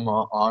him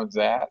on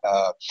that.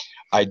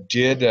 I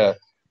did,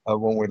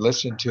 when we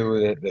listened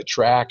to the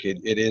track,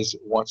 it is,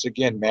 once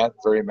again,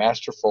 very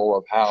masterful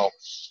of how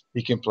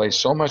he can play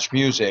so much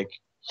music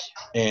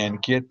and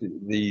get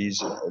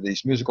these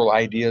musical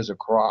ideas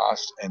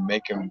across and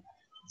make them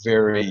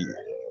very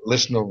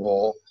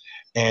listenable.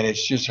 And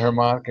it's just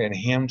harmonica and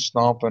him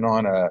stomping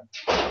on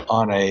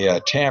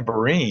a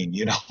tambourine,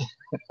 you know.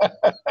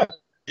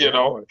 You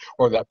know,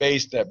 or that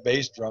bass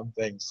drum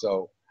thing.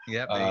 So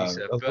yeah,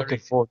 looking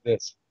forward to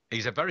this.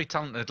 He's a very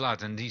talented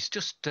lad, and he's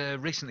just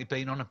recently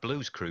been on a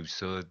blues cruise.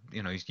 So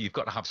you know, you've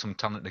got to have some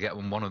talent to get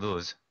on one of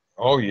those.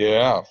 Oh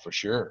yeah, for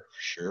sure,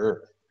 for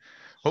sure.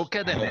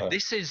 Okay then,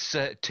 this is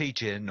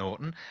TJ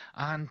Norton,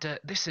 and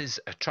this is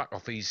a track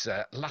off his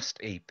last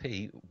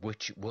EP,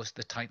 which was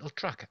the title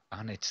track,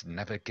 and it's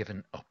Never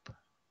Given Up.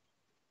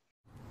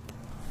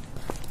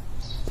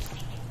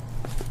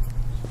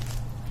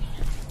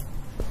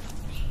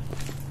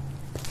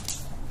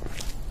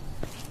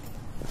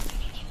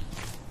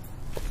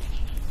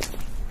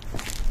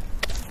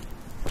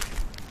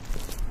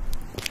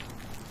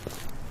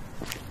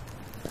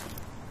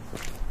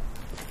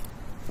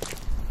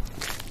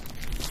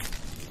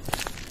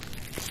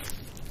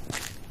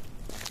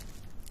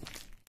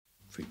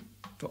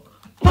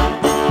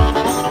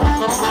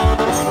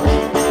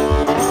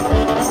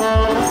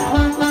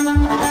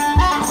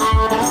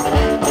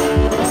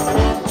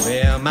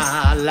 Well,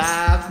 my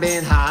life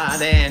been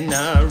hard and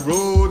the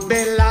road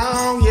been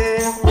long,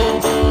 yeah.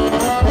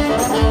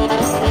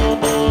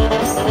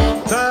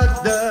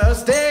 But the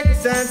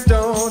sticks and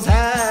stones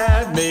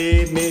have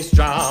made me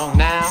strong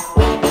now.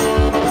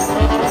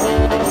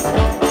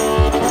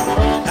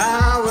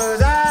 I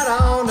was out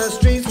on the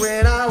streets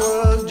when I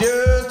was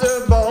just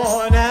a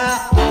boy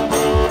now.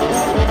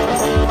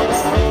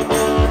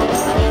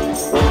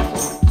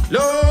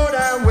 Lord,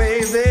 I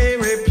ways they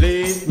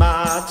replaced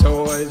my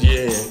toys,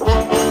 yeah.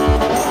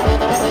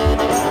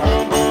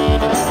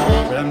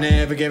 But I'm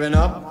never giving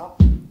up.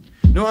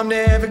 No, I'm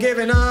never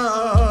giving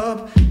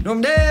up. No,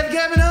 I'm never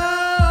giving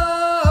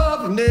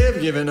up. I'm never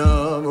giving up.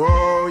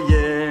 Oh,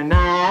 yeah,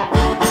 now.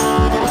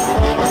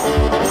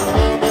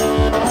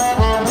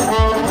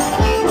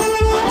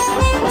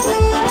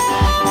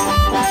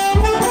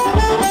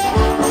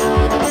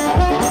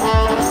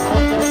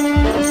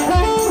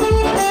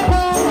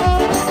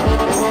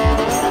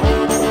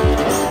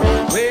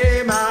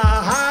 Well,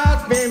 my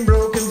heart's been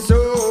broken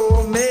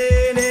so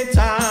many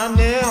times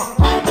now.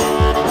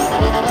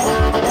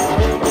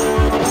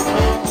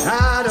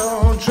 I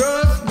don't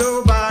trust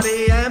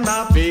nobody, and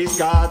my face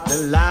got the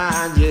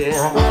line,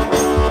 yeah.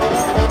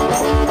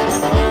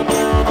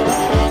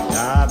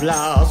 I've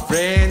lost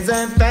friends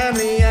and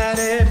family and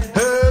it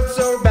hurts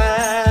so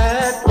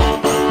bad.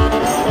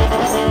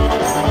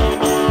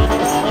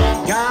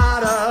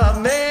 Gotta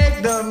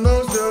make the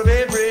most of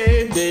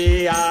every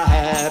day I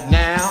have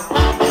now.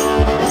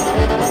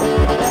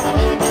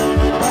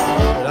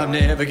 But I'm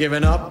never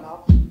giving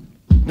up.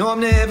 No, I'm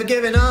never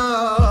giving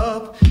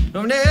up.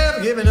 I'm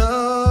never giving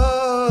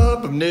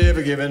up. I'm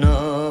never giving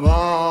up.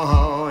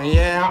 Oh,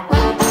 yeah.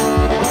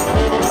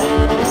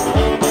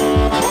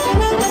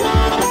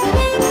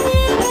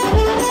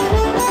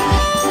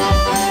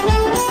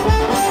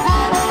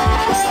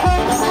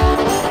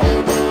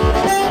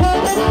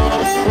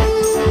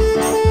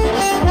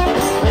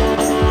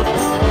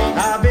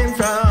 I've been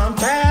from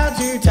town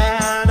to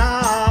town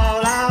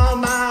all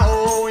on my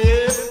own,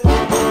 yeah.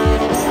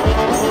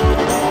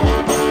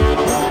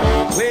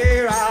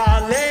 Where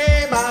I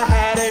lay my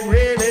hat, it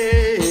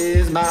really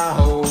is my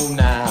home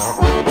now.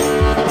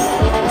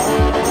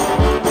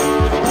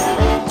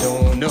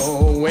 Don't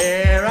know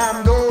where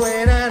I'm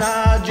going and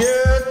I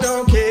just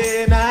don't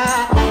care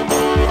now.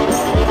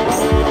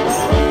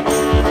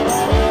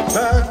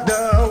 But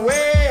the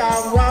way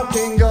I'm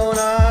walking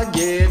gonna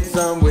get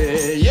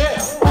somewhere, yeah.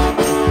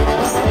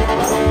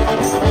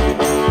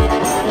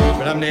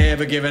 But I'm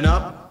never giving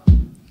up.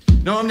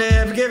 No, I'm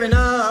never giving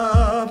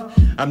up.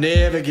 I'm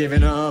never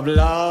giving up,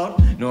 Lord.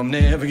 No, I'm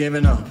never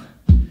giving up.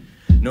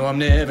 No, I'm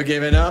never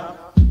giving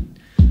up.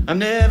 I'm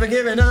never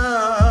giving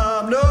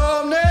up. No,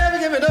 I'm never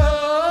giving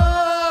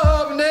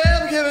up. I'm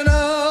never giving up.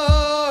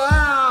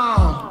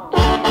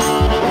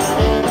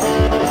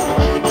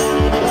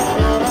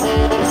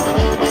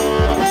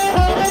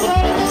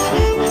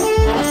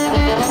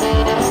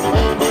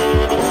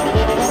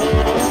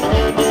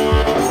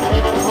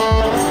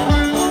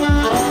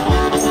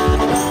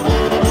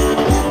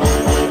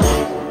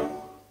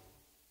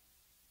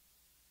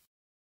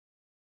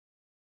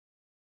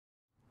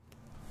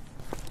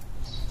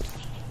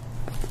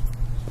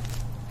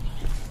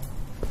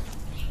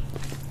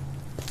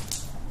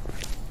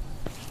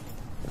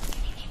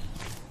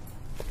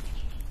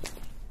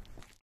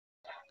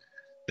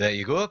 There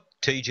you go,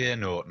 TJ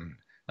Norton.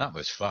 That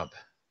was fab.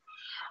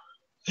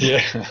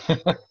 Yeah.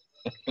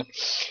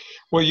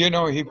 Well, you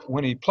know,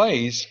 when he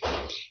plays,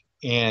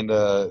 and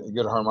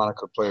good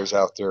harmonica players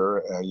out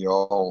there, you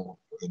all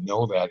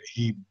know that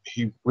he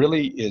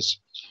really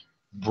is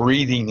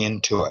breathing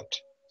into it.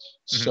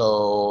 Mhm.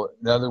 So,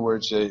 in other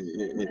words, the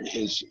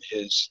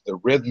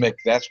rhythmic.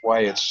 That's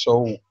why it's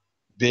so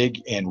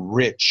big and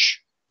rich.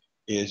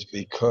 Is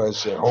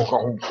because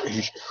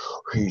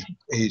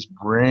he's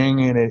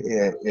bringing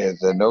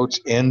the notes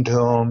into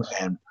them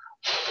and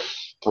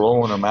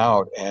blowing them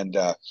out, and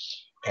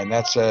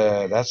that's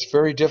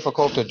very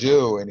difficult to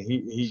do, and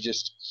he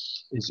just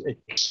is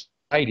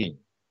exciting.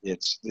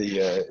 It's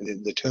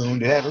the tune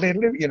that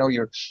you know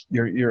you're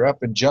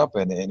up and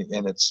jumping,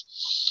 and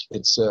it's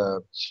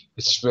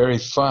very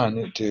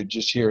fun to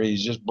just hear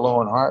he's just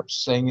blowing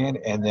harps, singing,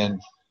 and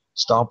then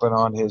stomping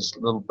on his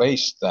little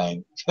bass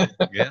thing.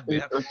 Yeah,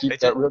 yeah. Keep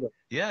It's that rhythm.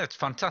 yeah, it's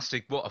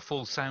fantastic what a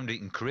full sound he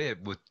can create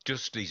with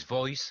just his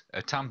voice,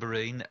 a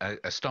tambourine,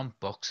 a stomp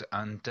box,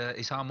 and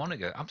his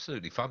harmonica.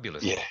 Absolutely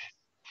fabulous. Yeah,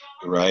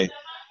 right.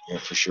 Yeah,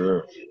 for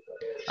sure.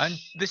 And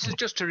this is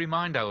just to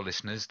remind our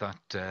listeners that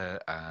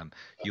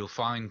you'll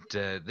find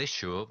this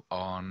show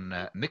on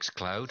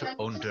Mixcloud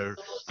under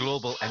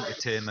Global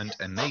Entertainment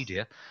and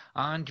Media,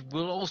 and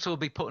we'll also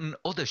be putting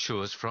other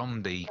shows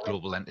from the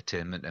Global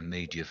Entertainment and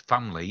Media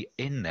family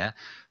in there.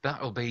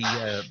 That'll be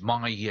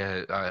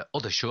my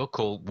other show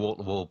called Wall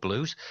to Wall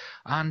Blues,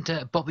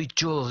 and Bobby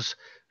Joe's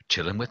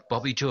Chilling with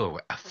Bobby Joe,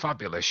 a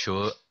fabulous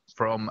show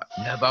from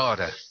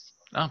Nevada.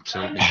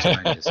 Absolutely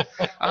tremendous.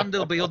 And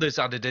there'll be others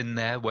added in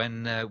there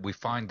when we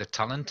find the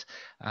talent.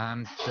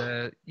 And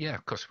yeah,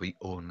 of course, we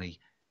only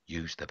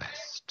use the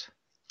best.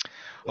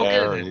 Okay,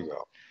 There then. you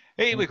go.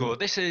 Here we go.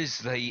 This is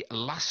the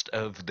last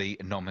of the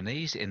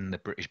nominees in the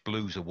British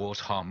Blues Awards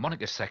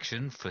Harmonica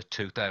section for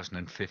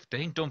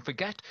 2015. Don't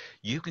forget,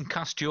 you can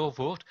cast your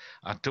vote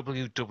at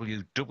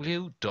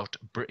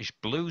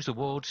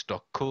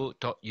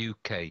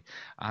www.britishbluesawards.co.uk,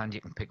 and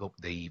you can pick up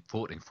the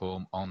voting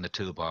form on the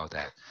toolbar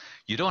there.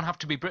 You don't have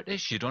to be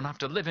British. You don't have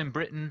to live in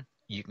Britain.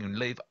 You can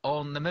live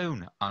on the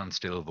moon and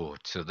still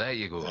vote. So there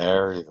you go.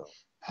 There you go.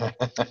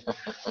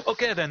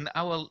 Okay, then,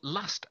 our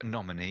last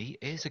nominee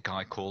is a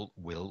guy called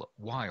Will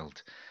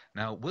Wilde.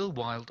 Now, Will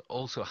Wilde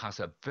also has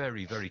a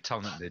very, very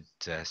talented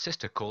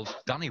sister called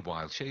Danny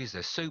Wilde. She's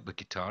a super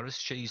guitarist.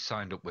 She's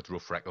signed up with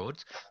Rough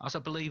Records, as I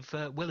believe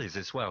Will is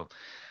as well.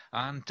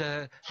 And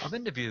I've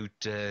interviewed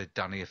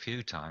Danny a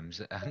few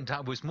times, and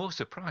I was more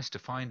surprised to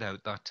find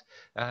out that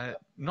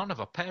none of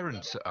her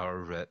parents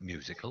are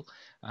musical,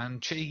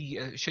 and she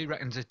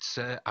reckons it's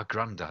her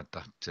granddad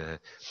that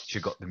she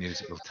got the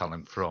musical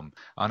talent from,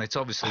 and it's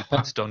obviously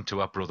passed on to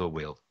her brother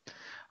Will.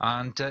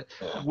 And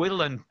Will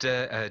and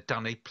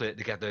Danny play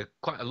together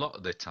quite a lot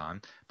of the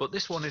time, but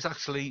this one is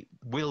actually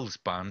Will's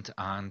band,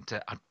 and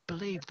I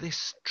believe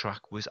this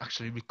track was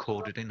actually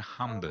recorded in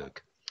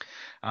Hamburg.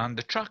 And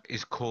the track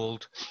is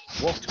called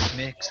What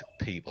Makes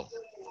People.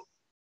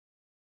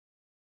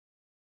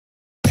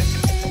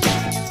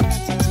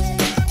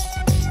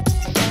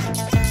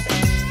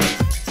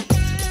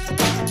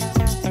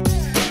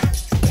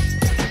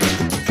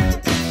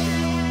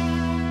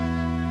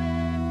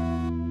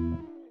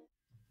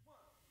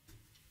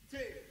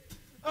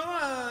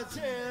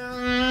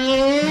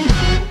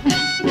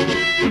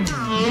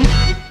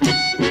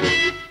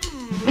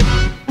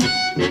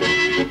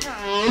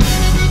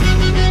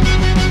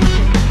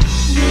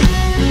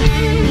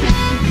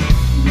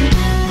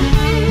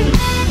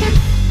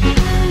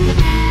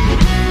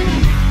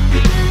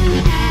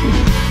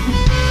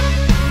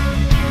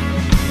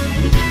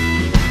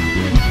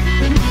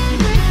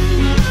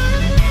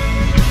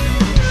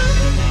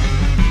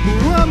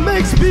 What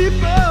makes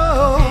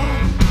people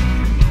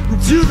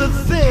do the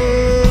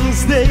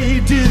things they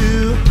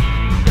do?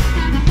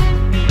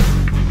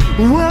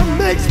 What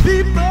makes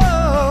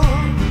people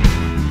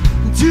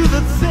do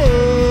the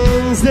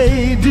things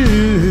they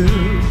do?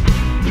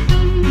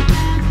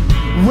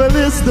 Well,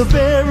 it's the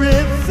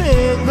very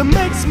thing that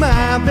makes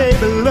my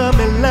baby love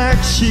me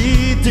like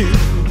she do.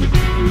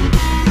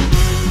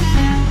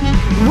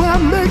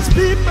 What makes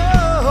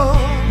people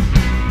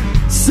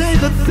say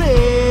the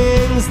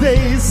things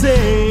they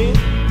say?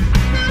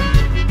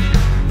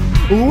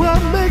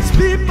 What makes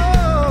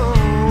people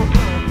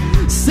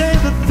say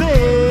the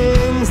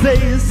things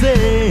they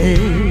say?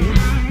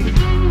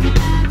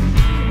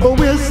 Oh,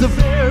 it's the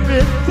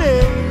very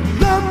thing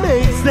that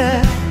makes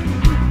that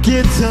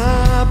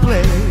guitar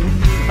play.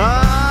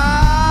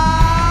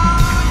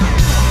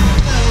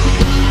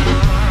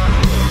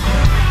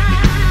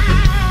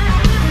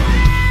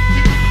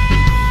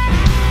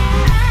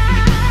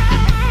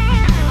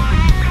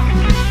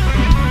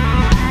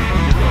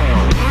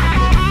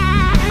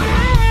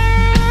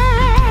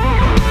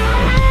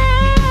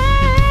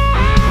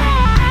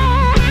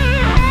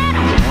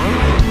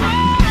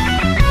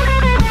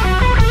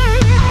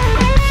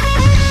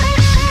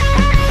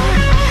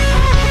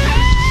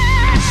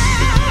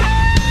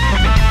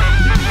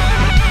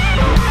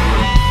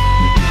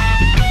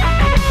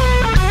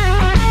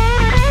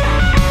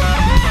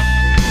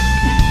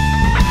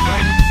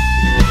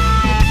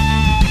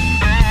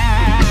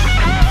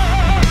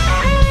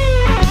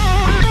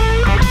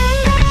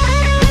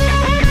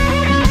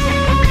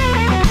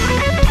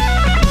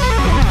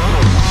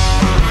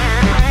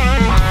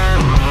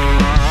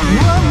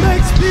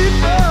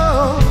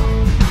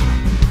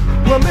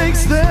 What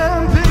makes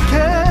them pick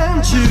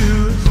and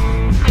choose?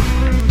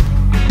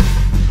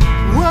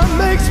 What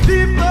makes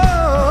people?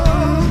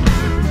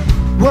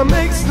 What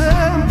makes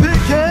them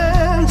pick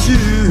and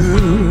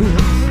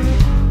choose?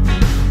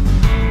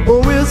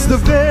 Oh, it's the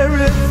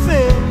very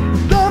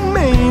thing that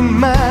made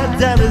my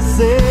daddy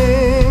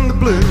sing the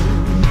blues.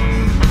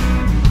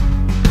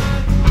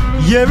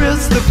 Yeah,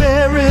 it's the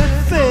very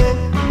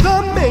thing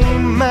that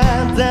made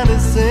my daddy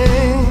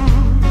sing.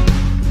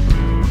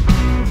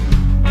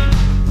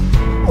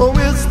 Oh,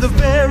 it's the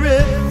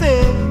very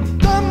thing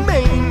that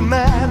made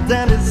my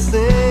daddy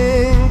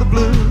sing the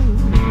blues.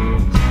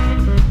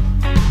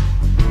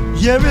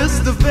 Yeah, it's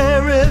the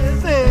very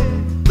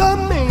thing that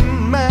made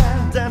my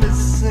daddy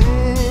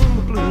sing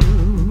the blues.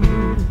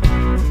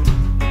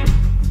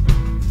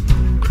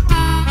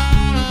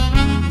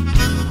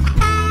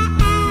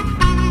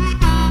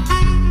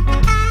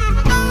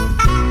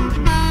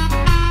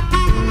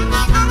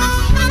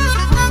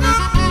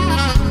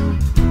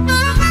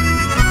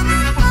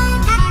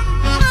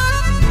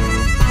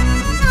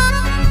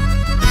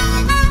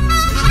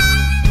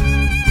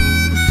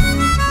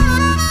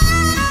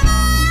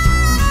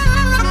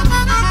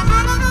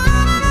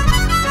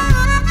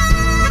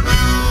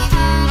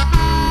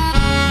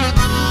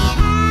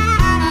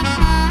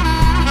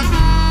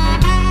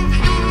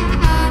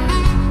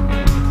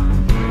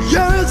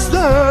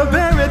 The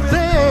very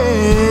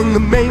thing that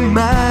made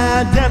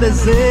my daddy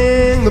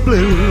sing the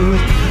blues.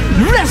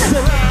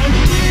 Listen.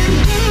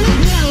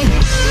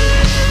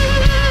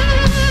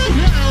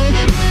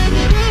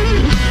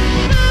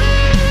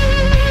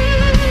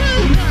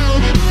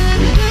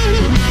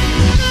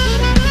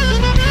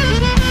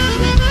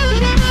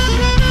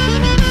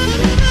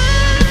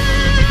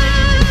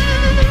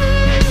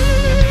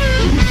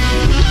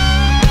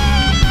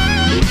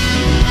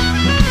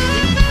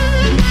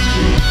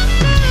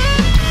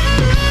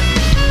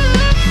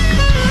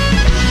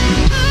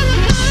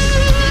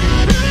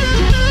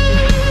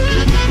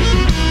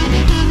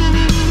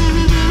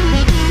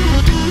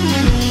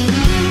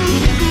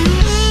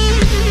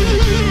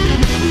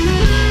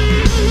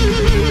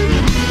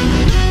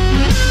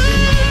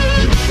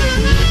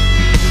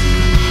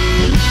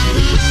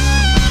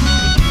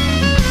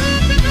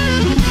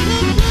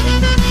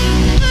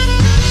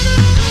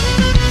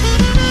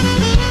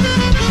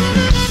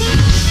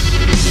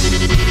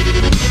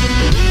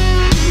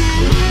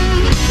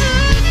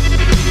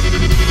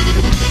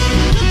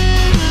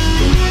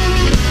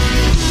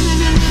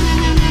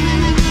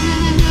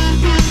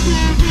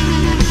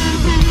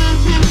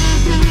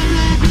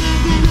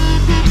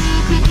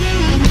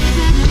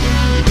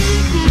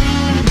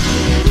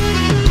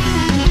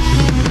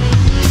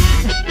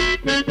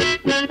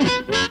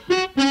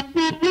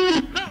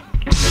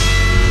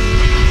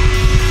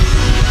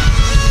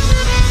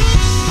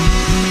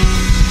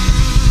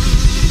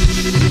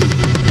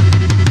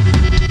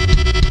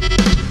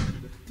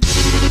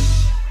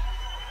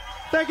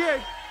 Thank you.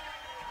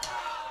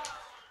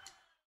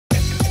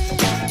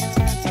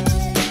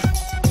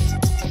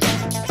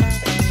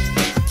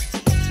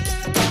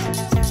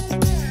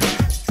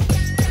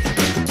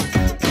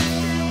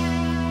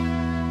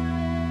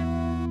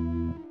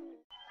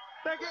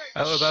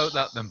 How about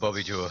that then,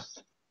 Bobby Joe?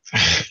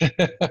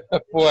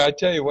 Boy, I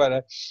tell you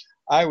what,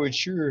 I would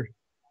sure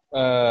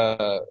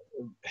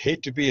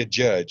hate to be a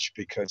judge,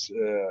 because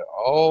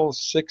all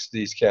 6 of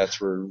these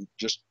cats were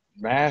just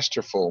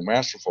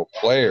masterful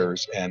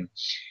players, and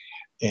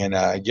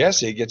I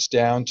guess it gets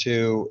down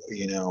to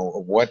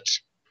what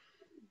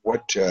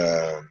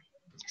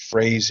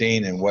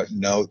phrasing and what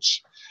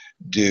notes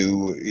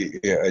do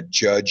a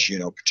judge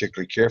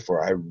particularly care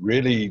for. I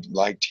really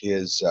liked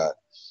his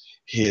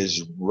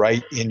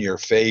right in your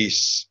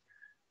face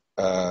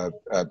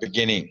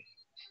beginning,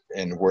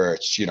 and where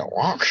it's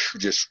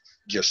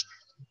just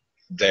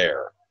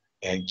there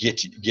and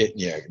getting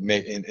you,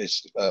 and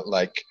it's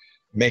like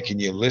making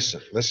you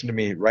listen to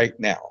me right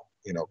now,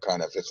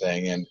 kind of a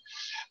thing.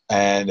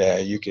 And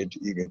you can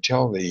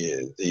tell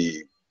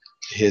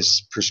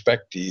his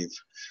perspective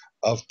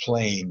of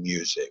playing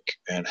music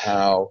and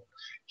how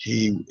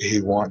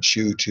he wants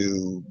you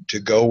to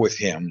go with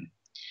him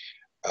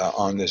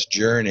on this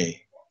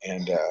journey,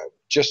 and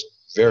just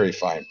very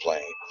fine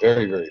playing,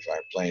 very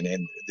fine playing.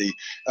 And the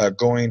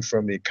going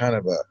from the kind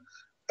of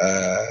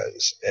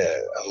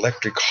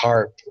electric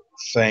harp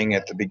thing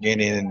at the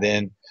beginning, and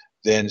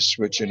then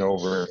switching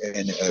over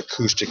and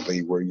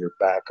acoustically, where you're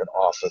back and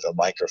off of the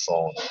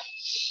microphone,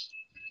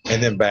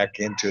 and then back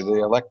into the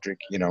electric,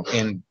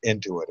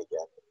 into it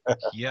again.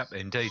 Yep,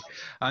 indeed.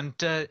 And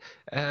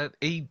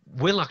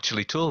Will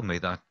actually told me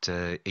that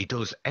he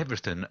does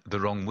everything the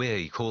wrong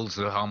way. He holds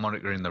the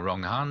harmonica in the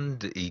wrong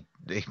hand. He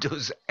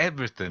does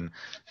everything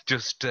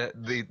just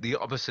the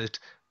opposite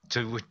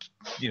to what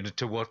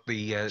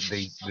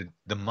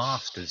the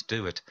masters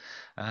do it.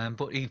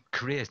 But he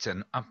creates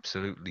an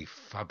absolutely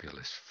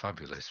fabulous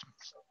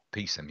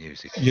piece of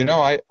music.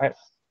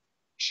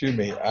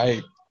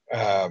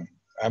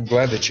 I'm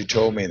glad that you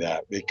told me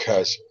that,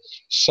 because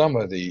some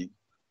of the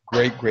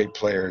great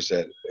players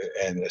and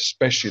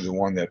especially the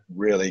one that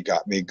really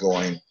got me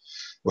going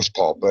was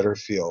Paul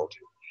Butterfield.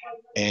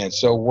 And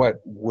so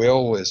what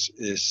Will is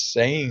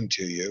saying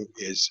to you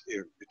is,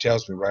 it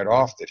tells me right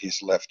off that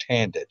he's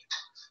left-handed.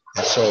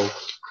 And so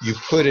you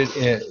put it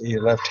in,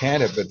 you're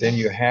left-handed, but then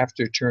you have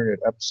to turn it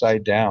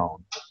upside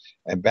down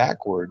and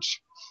backwards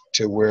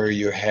to where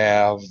you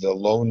have the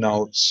low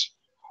notes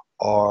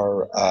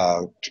are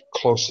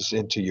closest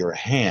into your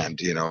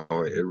hand,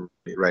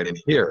 right in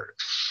here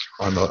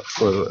on the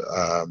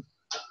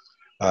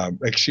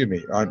excuse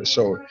me.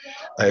 So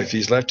if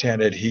he's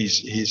left-handed,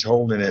 he's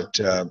holding it.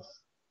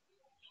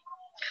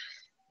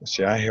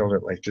 See, I held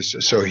it like this,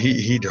 so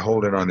he'd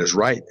hold it on his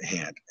right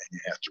hand, and you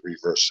have to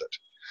reverse it.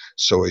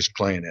 So he's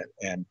playing it.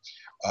 And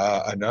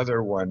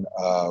another one,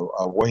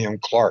 William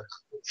Clark,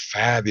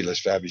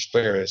 fabulous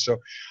player. So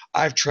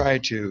I've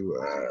tried to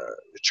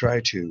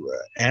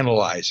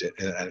analyze it,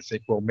 and I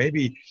think, well,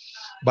 maybe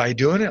by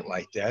doing it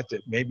like that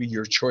maybe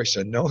your choice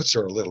of notes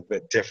are a little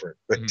bit different.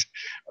 But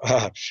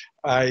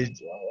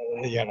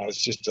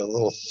it's just a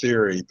little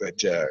theory.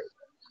 But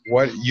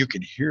what you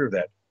can hear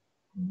that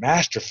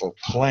masterful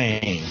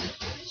playing.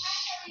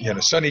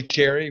 Sonny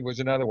Terry was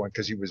another one,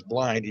 because he was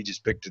blind. He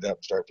just picked it up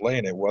and started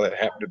playing it. Well, it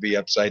happened to be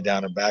upside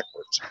down and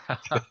backwards.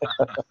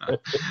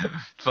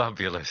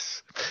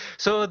 Fabulous.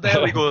 So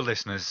there we go,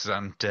 listeners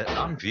and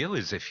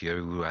viewers, if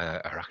you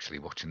are actually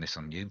watching this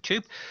on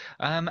YouTube.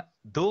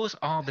 Those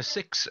are the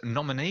 6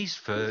 nominees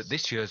for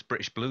this year's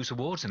British Blues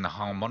Awards in the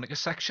harmonica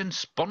section,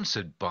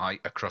 sponsored by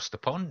Across the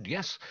Pond.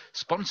 Yes,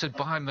 sponsored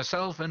by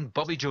myself and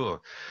Bobby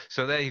Joe.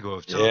 So there you go.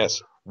 So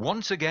yes.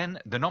 Once again,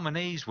 the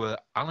nominees were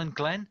Alan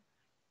Glenn,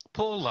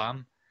 Paul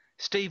Lamb,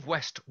 Steve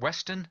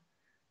Weston,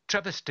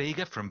 Trevor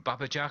Steger from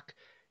Babajack,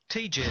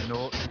 TJ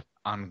Norton,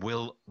 and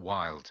Will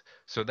Wild.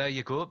 So there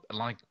you go.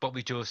 Like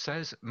Bobby Joe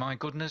says, my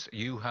goodness,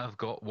 you have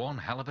got one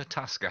hell of a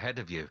task ahead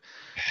of you.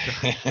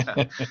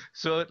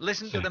 So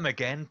listen to them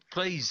again.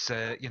 Please,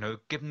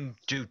 give them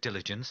due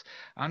diligence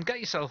and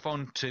get yourself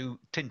on to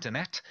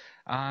Tinternet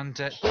and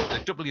go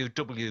to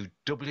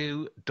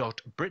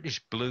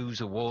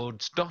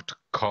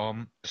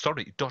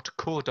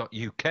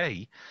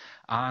www.britishbluesawards.co.uk,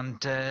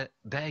 and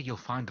there you'll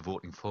find the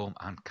voting form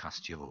and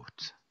cast your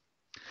votes.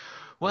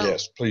 Well,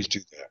 yes, please do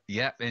that.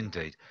 Yeah,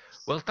 indeed.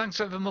 Well, thanks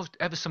ever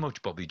so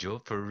much, Bobby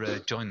Joe, for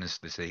joining us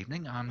this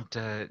evening. And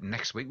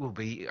next week we'll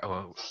be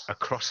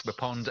across the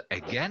pond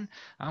again,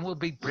 and we'll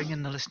be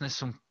bringing the listeners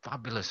some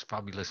fabulous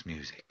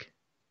music.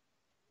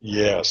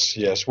 Yes.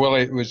 Well,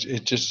 it's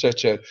just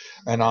such an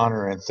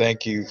honor, and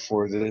thank you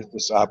for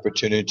this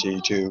opportunity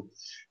to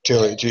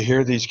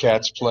hear these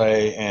cats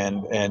play,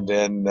 and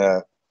then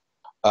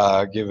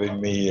giving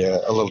me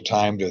a little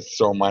time to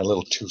throw my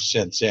little 2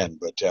 cents in.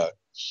 But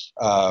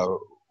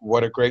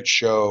what a great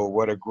show!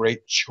 What a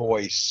great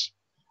choice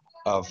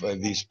of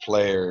these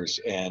players,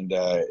 and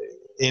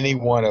any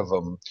one of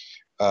them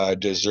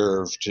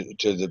deserve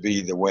to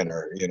be the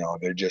winner.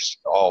 They're just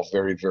all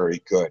very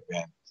good,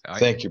 man.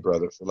 Thank you,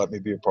 brother, for letting me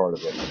be a part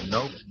of it.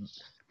 No,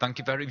 thank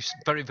you very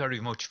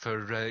much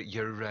for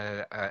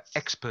your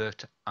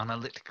expert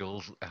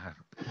analytical.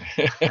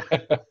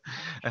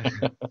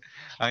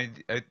 I'm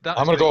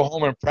going to go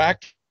home and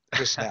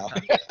practice now.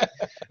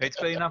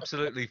 It's been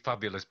absolutely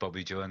fabulous,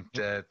 Bobby Joe, and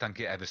thank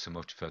you ever so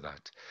much for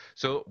that.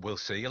 So we'll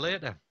see you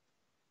later.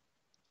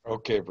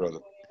 Okay, brother.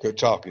 Good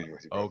talking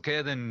with you. Bro.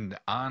 Okay then,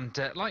 and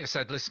like I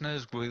said,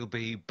 listeners, we'll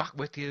be back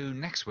with you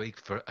next week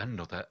for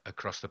another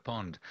Across the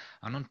Pond.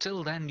 And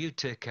until then, you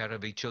take care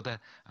of each other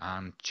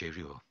and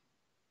cheerio.